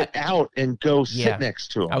would get out and go sit next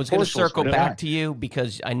to him. I was going to circle back to you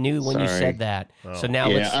because I knew when you said that. Oh. So now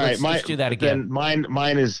let's do that again.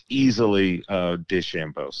 Mine is easily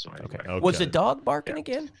DeChambeau. So anyway. Okay. Was the dog barking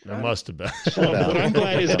again? It must have been. What I'm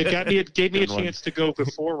glad is it gave me a chance to go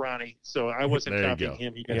before Ronnie, so I wasn't copying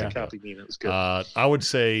him. He got to copy me, and it was good. I would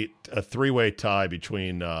say a 3-way tie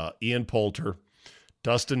between Ian Poulter,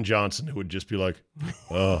 Dustin Johnson, who would just be like,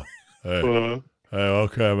 oh, hey,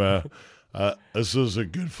 okay, man. This is a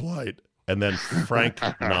good flight. and then Frank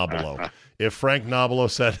Nobilo. If Frank Nobilo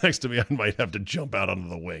sat next to me, I might have to jump out onto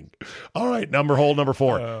the wing. All right, number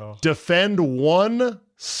 4. Oh. Defend one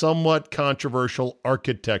somewhat controversial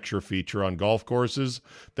architecture feature on golf courses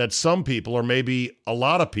that some people, or maybe a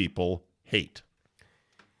lot of people, hate.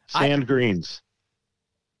 Sand greens.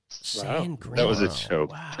 Sand green. That was a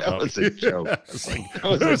joke. Wow. That was a joke.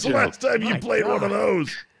 When was the last time you My played one of God.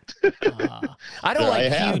 those? I don't I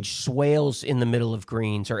like have. huge swales in the middle of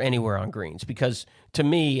greens or anywhere on greens because to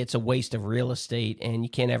me it's a waste of real estate and you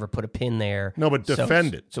can't ever put a pin there. No, but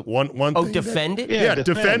defend it. So, One oh, thing defend it? Yeah, Yeah,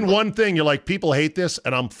 defend defend. one thing. You're like, people hate this,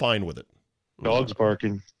 and I'm fine with it. Dogs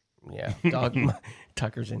barking. Yeah, dog.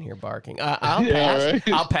 Tucker's in here barking. I'll Yeah, pass.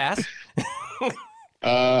 right. I'll pass.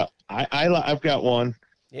 I've got one.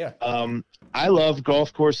 Yeah. I love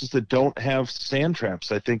golf courses that don't have sand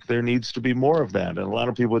traps. I think there needs to be more of that. And a lot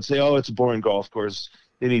of people would say, "Oh, it's a boring golf course.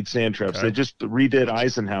 They need sand traps." Okay. They just redid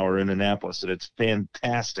Eisenhower in Annapolis, and it's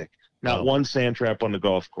fantastic. Not Oh. one sand trap on the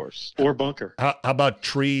golf course. Or bunker. How about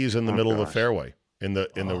trees in the Oh, middle of the gosh. fairway in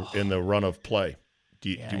the run of play?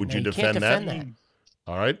 Would no, you you defend can't that? defend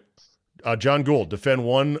All right, John Gould, defend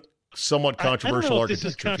one somewhat I don't controversial know if this is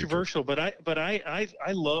architecture feature. controversial, but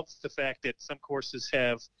I love the fact that some courses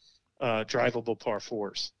have drivable par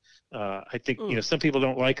fours. I think some people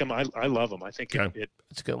don't like them. I love them. I think Okay.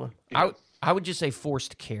 That's a good one. Yeah. I would just say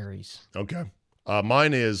forced carries. Okay.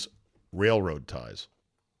 Mine is railroad ties.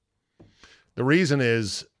 The reason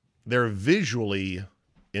is they're visually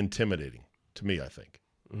intimidating to me, I think.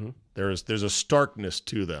 Mm-hmm. There's a starkness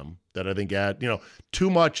to them that I think too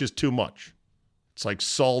much is too much. It's like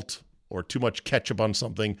salt or too much ketchup on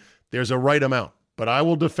something. There's a right amount. But I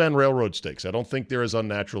will defend railroad stakes. I don't think they're as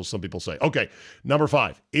unnatural as some people say. Okay, number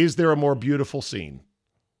 5. Is there a more beautiful scene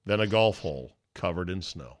than a golf hole covered in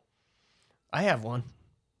snow? I have one.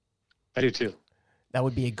 I do too. That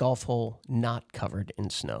would be a golf hole not covered in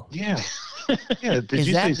snow. Yeah. Yeah. Did Is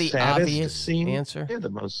you that say the saddest obvious scene? answer? Yeah, the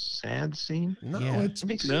most sad scene. No, Yeah.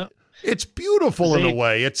 it's beautiful in a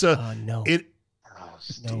way. It's a No. it. Oh, No,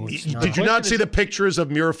 Steve. it's not. Did you not question see is- the pictures of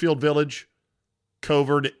Muirfield Village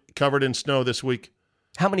covered in snow this week?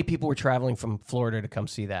 How many people were traveling from Florida to come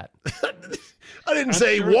see that? I didn't I'm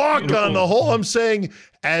say sure it's walk on beautiful. the hole. I'm saying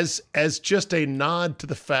as just a nod to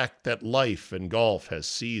the fact that life and golf has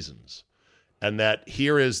seasons, and that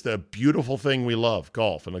here is the beautiful thing we love,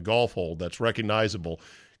 golf, and a golf hole that's recognizable,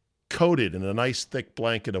 coated in a nice thick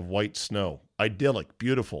blanket of white snow, idyllic,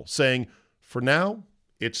 beautiful. Saying for now,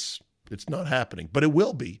 it's not happening, but it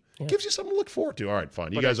will be. Yeah. Gives you something to look forward to. All right,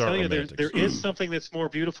 fine. You But guys I tell aren't you, romantics. there is something that's more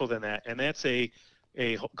beautiful than that, and that's a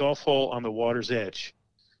golf hole on the water's edge.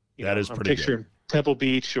 That is I'm pretty good. picturing Pebble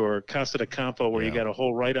Beach or Casa de Campo, where you Yeah. got a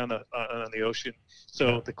hole right on the ocean.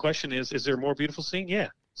 So the question is there a more beautiful scene? Yeah.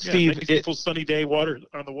 Steve, nice beautiful sunny day, water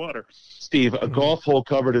on the water. Steve, a golf hole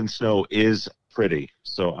covered in snow is pretty.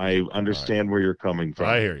 So I understand where you're coming from.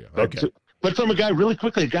 I hear you. But, Okay. but from a guy, really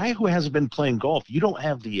quickly, a guy who hasn't been playing golf, you don't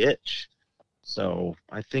have the itch. So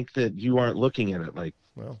I think that you aren't looking at it like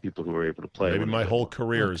Well, people who are able to play. maybe when my they whole play.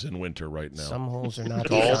 career is in winter right now. Some holes are not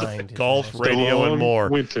Golf, designed. golf, It's a radio, and long more.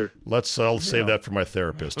 Winter. I'll save that for my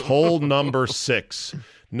therapist. Hole number 6.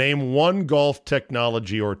 Name one golf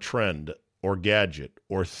technology or trend or gadget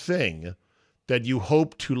or thing that you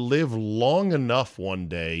hope to live long enough one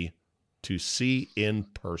day to see in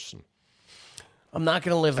person. I'm not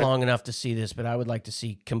going to live long enough to see this, but I would like to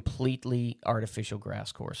see completely artificial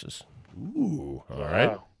grass courses. Ooh, all right.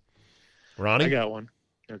 Wow. Ronnie? I got one.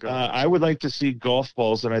 Yeah, go ahead. I would like to see golf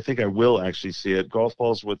balls, and I think I will actually see it. Golf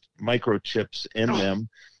balls with microchips in them,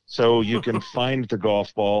 so you can find the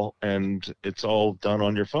golf ball, and it's all done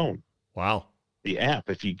on your phone. Wow. The app.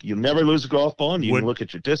 If you never lose a golf ball, and you Would- can look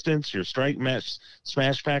at your distance, your strike match,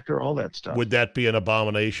 smash factor, all that stuff. Would that be an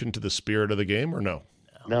abomination to the spirit of the game or no?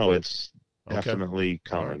 No, it's Okay. definitely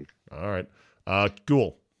coming. All right.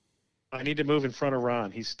 Ghoul. I need to move in front of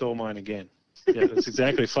Ron. He stole mine again. Yeah, that's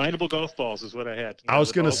exactly. Findable golf balls is what I had. I was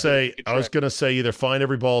the going to balls that you say could track. either find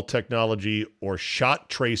every ball technology or shot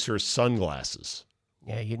tracer sunglasses.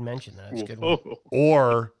 Yeah, you'd mention that. It's a good one.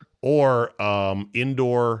 Whoa. or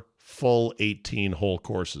indoor full 18-hole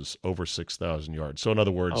courses over 6,000 yards. So in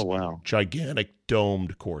other words, Oh wow. gigantic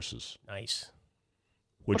domed courses, Nice.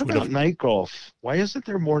 which What would about have night golf? Why isn't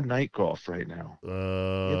there more night golf right now?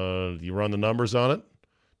 you run the numbers on it,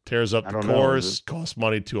 tears up I the don't know. course, costs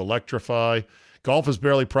money to electrify. Golf is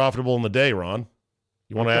barely profitable in the day, Ron.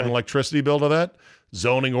 You want to add an Okay. electricity bill to that?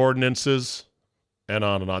 Zoning ordinances and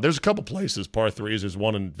on and on. There's a couple places, par threes. There's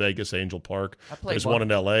one in Vegas, Angel Park. There's one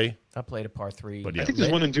in L.A. I played a par 3. But yeah. I think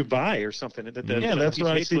there's one in Dubai or something. Yeah, that's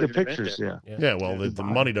where I see the pictures. Yeah, well, the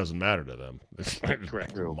money doesn't matter to them.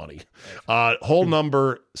 Correct. Money. Hole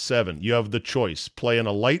number 7. You have the choice. Play in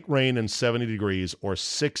a light rain and 70 degrees or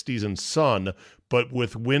 60s and sun, but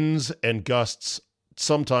with winds and gusts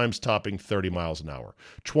sometimes topping 30 miles an hour.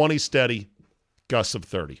 20 steady, gusts of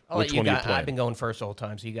 30. Which one are you playing? I've been going first the whole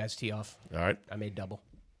time, so you guys tee off. All right. I made double.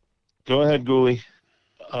 Go ahead, Gooley.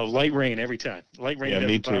 Light rain every time. Light rain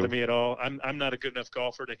me doesn't bother too. me at all. I'm not a good enough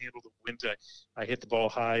golfer to handle the wind. I hit the ball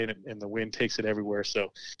high and the wind takes it everywhere.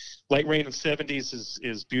 So light rain in 70s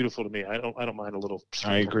is beautiful to me. I don't mind a little.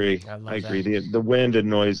 I agree. I agree. The wind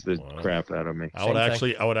annoys the crap out of me. I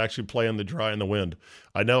would actually play in the dry and the wind.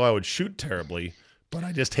 I know I would shoot terribly, but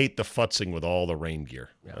I just hate the futzing with all the rain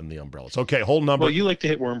gear and the umbrellas. Okay, hole number. Well, you like to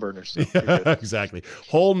hit worm burners. So exactly.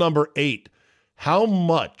 Hole number 8. How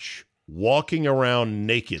much walking around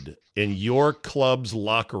naked in your club's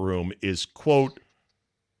locker room is, quote,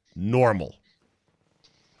 normal?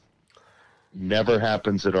 Never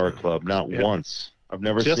happens at our club. Not once. I've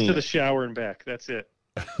never just seen to it. the shower and back. That's it.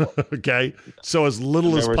 Okay. So as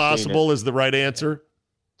little as Never seen possible is the right answer?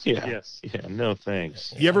 Yeah. Yes. Yeah, no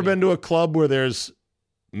thanks. You ever been to a club where there's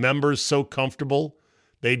members so comfortable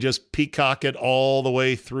they just peacock it all the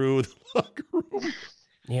way through the locker room?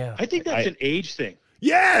 Yeah. I think that's an age thing.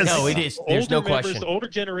 Yes. No, it is. There's no question. The older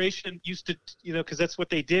generation used to, because that's what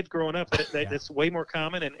they did growing up. That's way more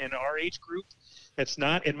common. And our age group, that's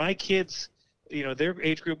not. And my kids, their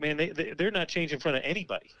age group, man, they're not changing in front of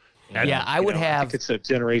anybody. Yeah, I would have. I think it's a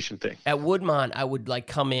generation thing. At Woodmont, I would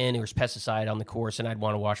come in. There was pesticide on the course, and I'd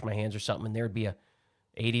want to wash my hands or something. And there'd be a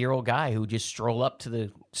 80-year-old guy who would just stroll up to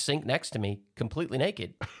the sink next to me, completely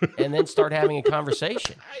naked, and then start having a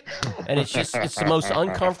conversation. And it's the most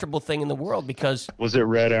uncomfortable thing in the world because was it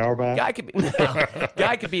Red Auerbach? Guy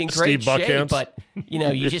could be in great Steve shape, Buckhantz? but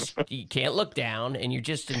you can't look down, and you're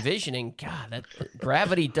just envisioning. God, that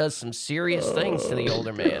gravity does some serious things to the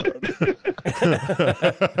older man.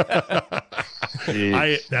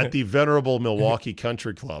 At the venerable Milwaukee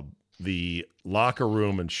Country Club, the locker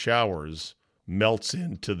room and showers melts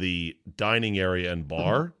into the dining area and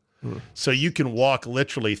bar. So you can walk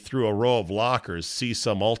literally through a row of lockers, see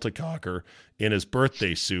some Altacocker in his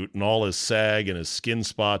birthday suit and all his sag and his skin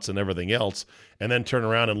spots and everything else, and then turn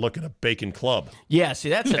around and look at a bacon club. Yeah, see,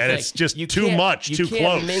 that's the thing. And it's just too much, too close. You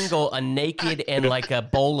can't close. mingle a naked and like a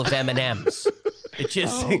bowl of M&Ms. It's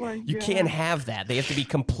just, you can't have that. They have to be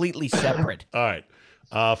completely separate. All right.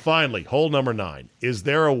 Finally, hole number 9. Is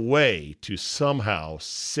there a way to somehow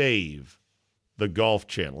save the Golf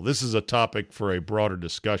Channel? This is a topic for a broader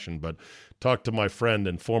discussion, but talked to my friend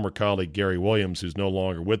and former colleague Gary Williams, who's no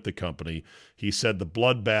longer with the company. He said the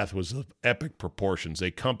bloodbath was of epic proportions. A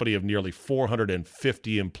company of nearly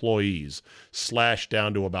 450 employees slashed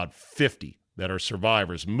down to about 50 that are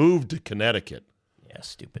survivors, moved to Connecticut. Yeah,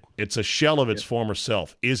 stupid. It's a shell of its former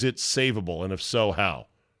self. Is it savable? And if so, how?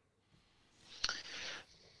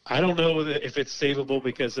 I don't know if it's savable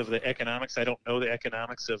because of the economics. I don't know the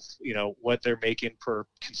economics of what they're making per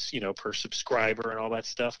subscriber and all that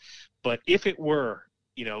stuff. But if it were,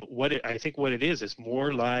 I think what it is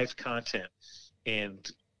more live content.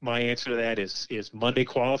 And my answer to that is Monday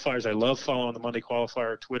qualifiers. I love following the Monday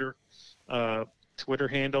qualifier Twitter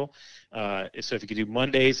handle. So if you could do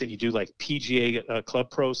Mondays and you do like PGA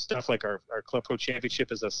Club Pro stuff, like our Club Pro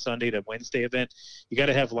Championship is a Sunday to Wednesday event, you got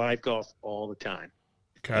to have live golf all the time.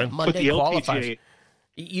 Okay. Monday qualifiers.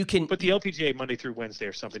 You can put the LPGA Monday through Wednesday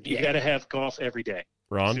or something. You got to have golf every day.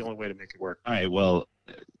 Ron? That's the only way to make it work. All right. Well,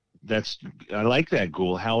 I like that,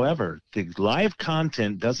 Ghoul. However, the live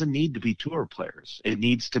content doesn't need to be tour players. It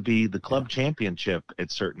needs to be the club championship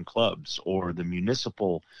at certain clubs or the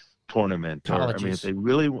municipal tournament. If they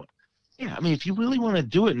really want. Yeah, if you really want to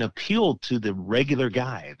do it and appeal to the regular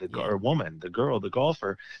guy, or woman, the girl, the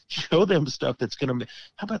golfer, show them stuff that's going to.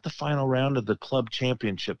 How about the final round of the club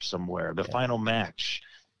championship somewhere, the final match,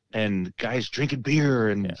 and guys drinking beer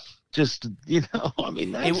and just that's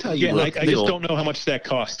how you look. I just don't know how much that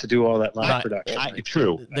costs to do all that live production.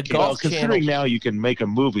 True. The Golf considering Channel, now you can make a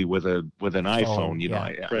movie with an iPhone,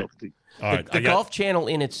 the Golf Channel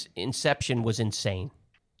in its inception was insane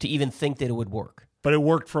to even think that it would work. But it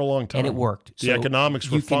worked for a long time. And it worked. The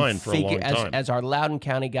economics were fine for a long time. As our Loudoun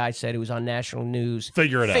County guy said, it was on national news.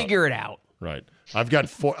 Figure it out. Right. I've got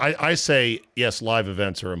 4. I say, yes, live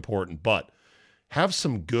events are important, but have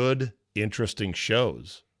some good, interesting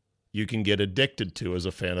shows you can get addicted to as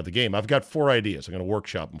a fan of the game. I've got 4 ideas. I'm going to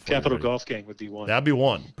workshop them for you. Capital Golf Gang would be one. That'd be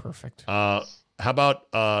one. Perfect. How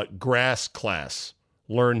about Grass Class?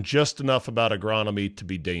 learn just enough about agronomy to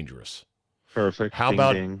be dangerous. Perfect. How Ding,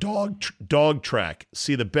 about ding. dog track?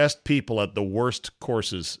 See the best people at the worst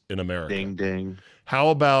courses in America. Ding, ding. How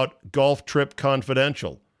about Golf Trip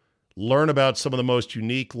Confidential? Learn about some of the most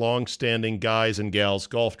unique, long-standing guys and gals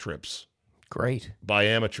golf trips. Great. By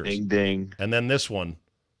amateurs. Ding, ding. And then this one,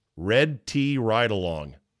 Red Tee Ride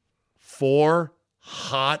Along. 4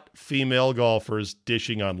 hot female golfers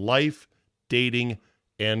dishing on life, dating,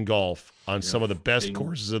 and golf on some of the best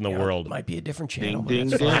courses in the world. Might be a different channel. Ding,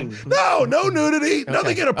 but ding, that's fine. ding. No nudity,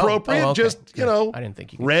 nothing inappropriate. okay. Just, I didn't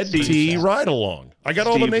think you could Red Steve, Tee Ride Along. I got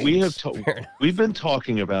all the names. We've been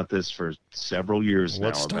talking about this for several years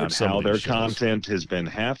Let's now start about some how of their these shows. content has been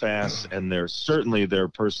half-assed, and their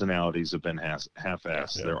personalities have been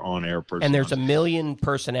half-assed. Yeah. Their on-air personalities. And there's a million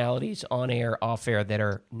personalities on air, off air that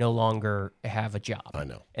are no longer have a job. I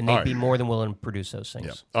know. And they'd All right. be more than willing to produce those things.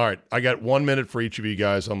 Yeah. All right. I got 1 minute for each of you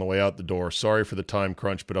guys on the way out the door. Sorry for the time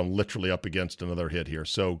crunch, but I'm literally up against another hit here.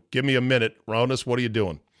 So give me a minute. Ronis, what are you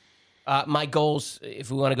doing? My goals,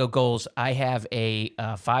 if we want to go goals, I have a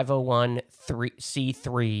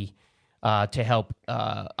 501c3 to help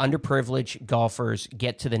underprivileged golfers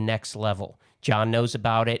get to the next level. John knows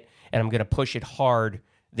about it, and I'm going to push it hard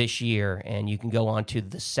this year. And you can go on to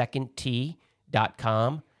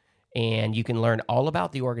thesecondtee.com, and you can learn all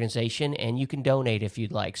about the organization, and you can donate if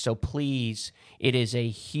you'd like. So please, it is a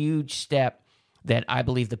huge step that I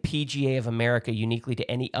believe the PGA of America, uniquely to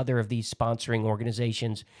any other of these sponsoring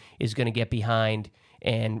organizations, is going to get behind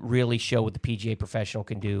and really show what the PGA professional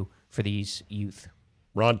can do for these youth.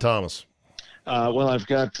 Ron Thomas. Well, I've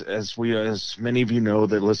got, as many of you know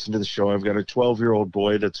that listen to the show, I've got a 12-year-old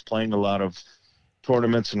boy that's playing a lot of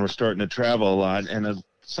tournaments, and we're starting to travel a lot. And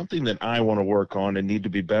something that I want to work on and need to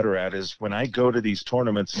be better at is when I go to these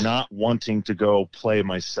tournaments, not wanting to go play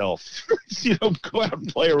myself. Go out and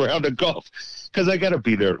play a round of golf because I got to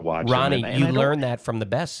be there to watch. Ronnie, you learned that from the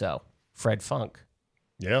best, Fred Funk.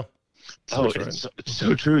 Yeah. Oh, it's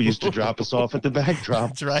so true. He used to drop us off at the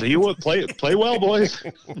backdrop. That's right. So you would play well, boys.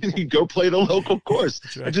 You go play the local course.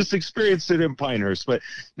 Right. I just experienced it in Pinehurst, but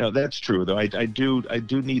no, that's true though. I do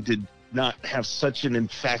need to not have such an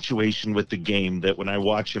infatuation with the game that when I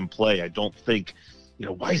watch him play, I don't think,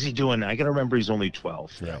 why is he doing that? I got to remember he's only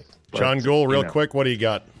 12. Yeah. But, John Gould, real quick, what do you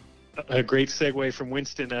got? A great segue from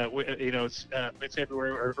Winston. It's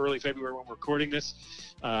mid-February or early February when we're recording this.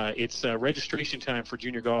 It's registration time for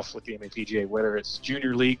junior golf with the MAPGA, whether it's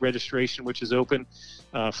junior league registration, which is open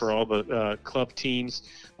for all the club teams,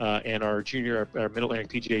 and our Mid-Atlantic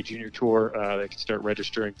PGA Junior Tour. They can start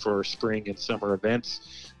registering for spring and summer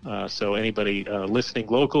events. So anybody listening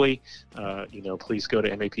locally, please go to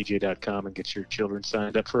mapga.com and get your children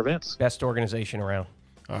signed up for events. Best organization around.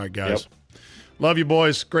 All right, guys. Yep. Love you,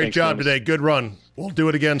 boys. Great Thanks, job Thomas. today. Good run. We'll do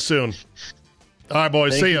it again soon. All right,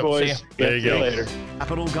 boys. Thank See you, ya. boys. See ya. There you See go. later.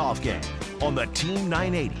 Capital Golf Gang on the Team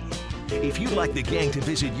 980. If you'd like the gang to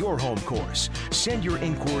visit your home course, send your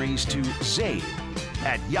inquiries to zabe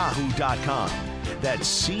at yahoo.com.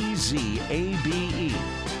 That's CZABE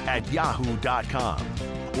at yahoo.com.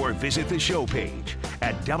 Or visit the show page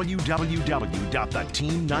at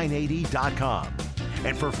www.theteam980.com.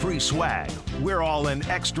 And for free swag, we're all in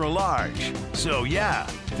extra large. So yeah,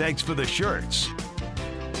 thanks for the shirts.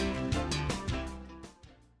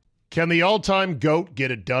 Can the all-time GOAT get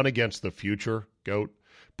it done against the future GOAT?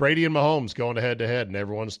 Brady and Mahomes going head-to-head, and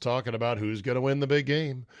everyone's talking about who's going to win the big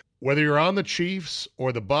game. Whether you're on the Chiefs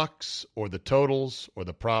or the Bucks or the totals or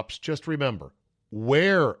the props, just remember,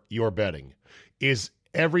 where you're betting is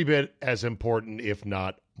every bit as important, if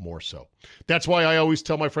not more so. That's why I always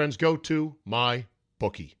tell my friends, go to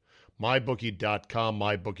MyBookie. MyBookie.com,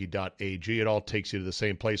 MyBookie.ag. It all takes you to the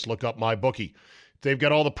same place. Look up MyBookie. They've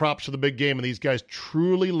got all the props for the big game, and these guys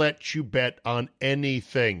truly let you bet on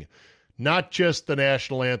anything. Not just the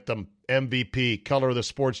national anthem, MVP, color of the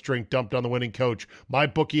sports drink dumped on the winning coach.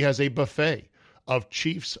 MyBookie has a buffet of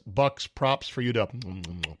Chiefs, Bucks props for you to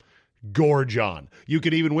gorge on. You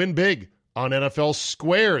could even win big on NFL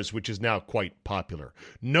Squares, which is now quite popular.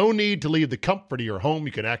 No need to leave the comfort of your home.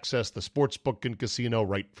 You can access the sportsbook and casino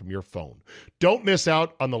right from your phone. Don't miss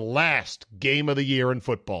out on the last game of the year in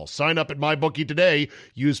football. Sign up at MyBookie today.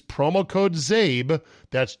 Use promo code ZABE,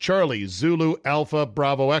 that's Charlie, Zulu, Alpha,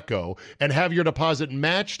 Bravo, Echo, and have your deposit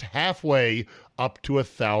matched halfway up to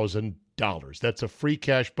 $1,000. That's a free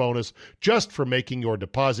cash bonus just for making your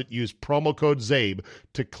deposit. Use promo code ZABE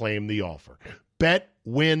to claim the offer. Bet,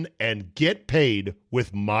 win, and get paid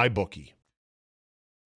with MyBookie.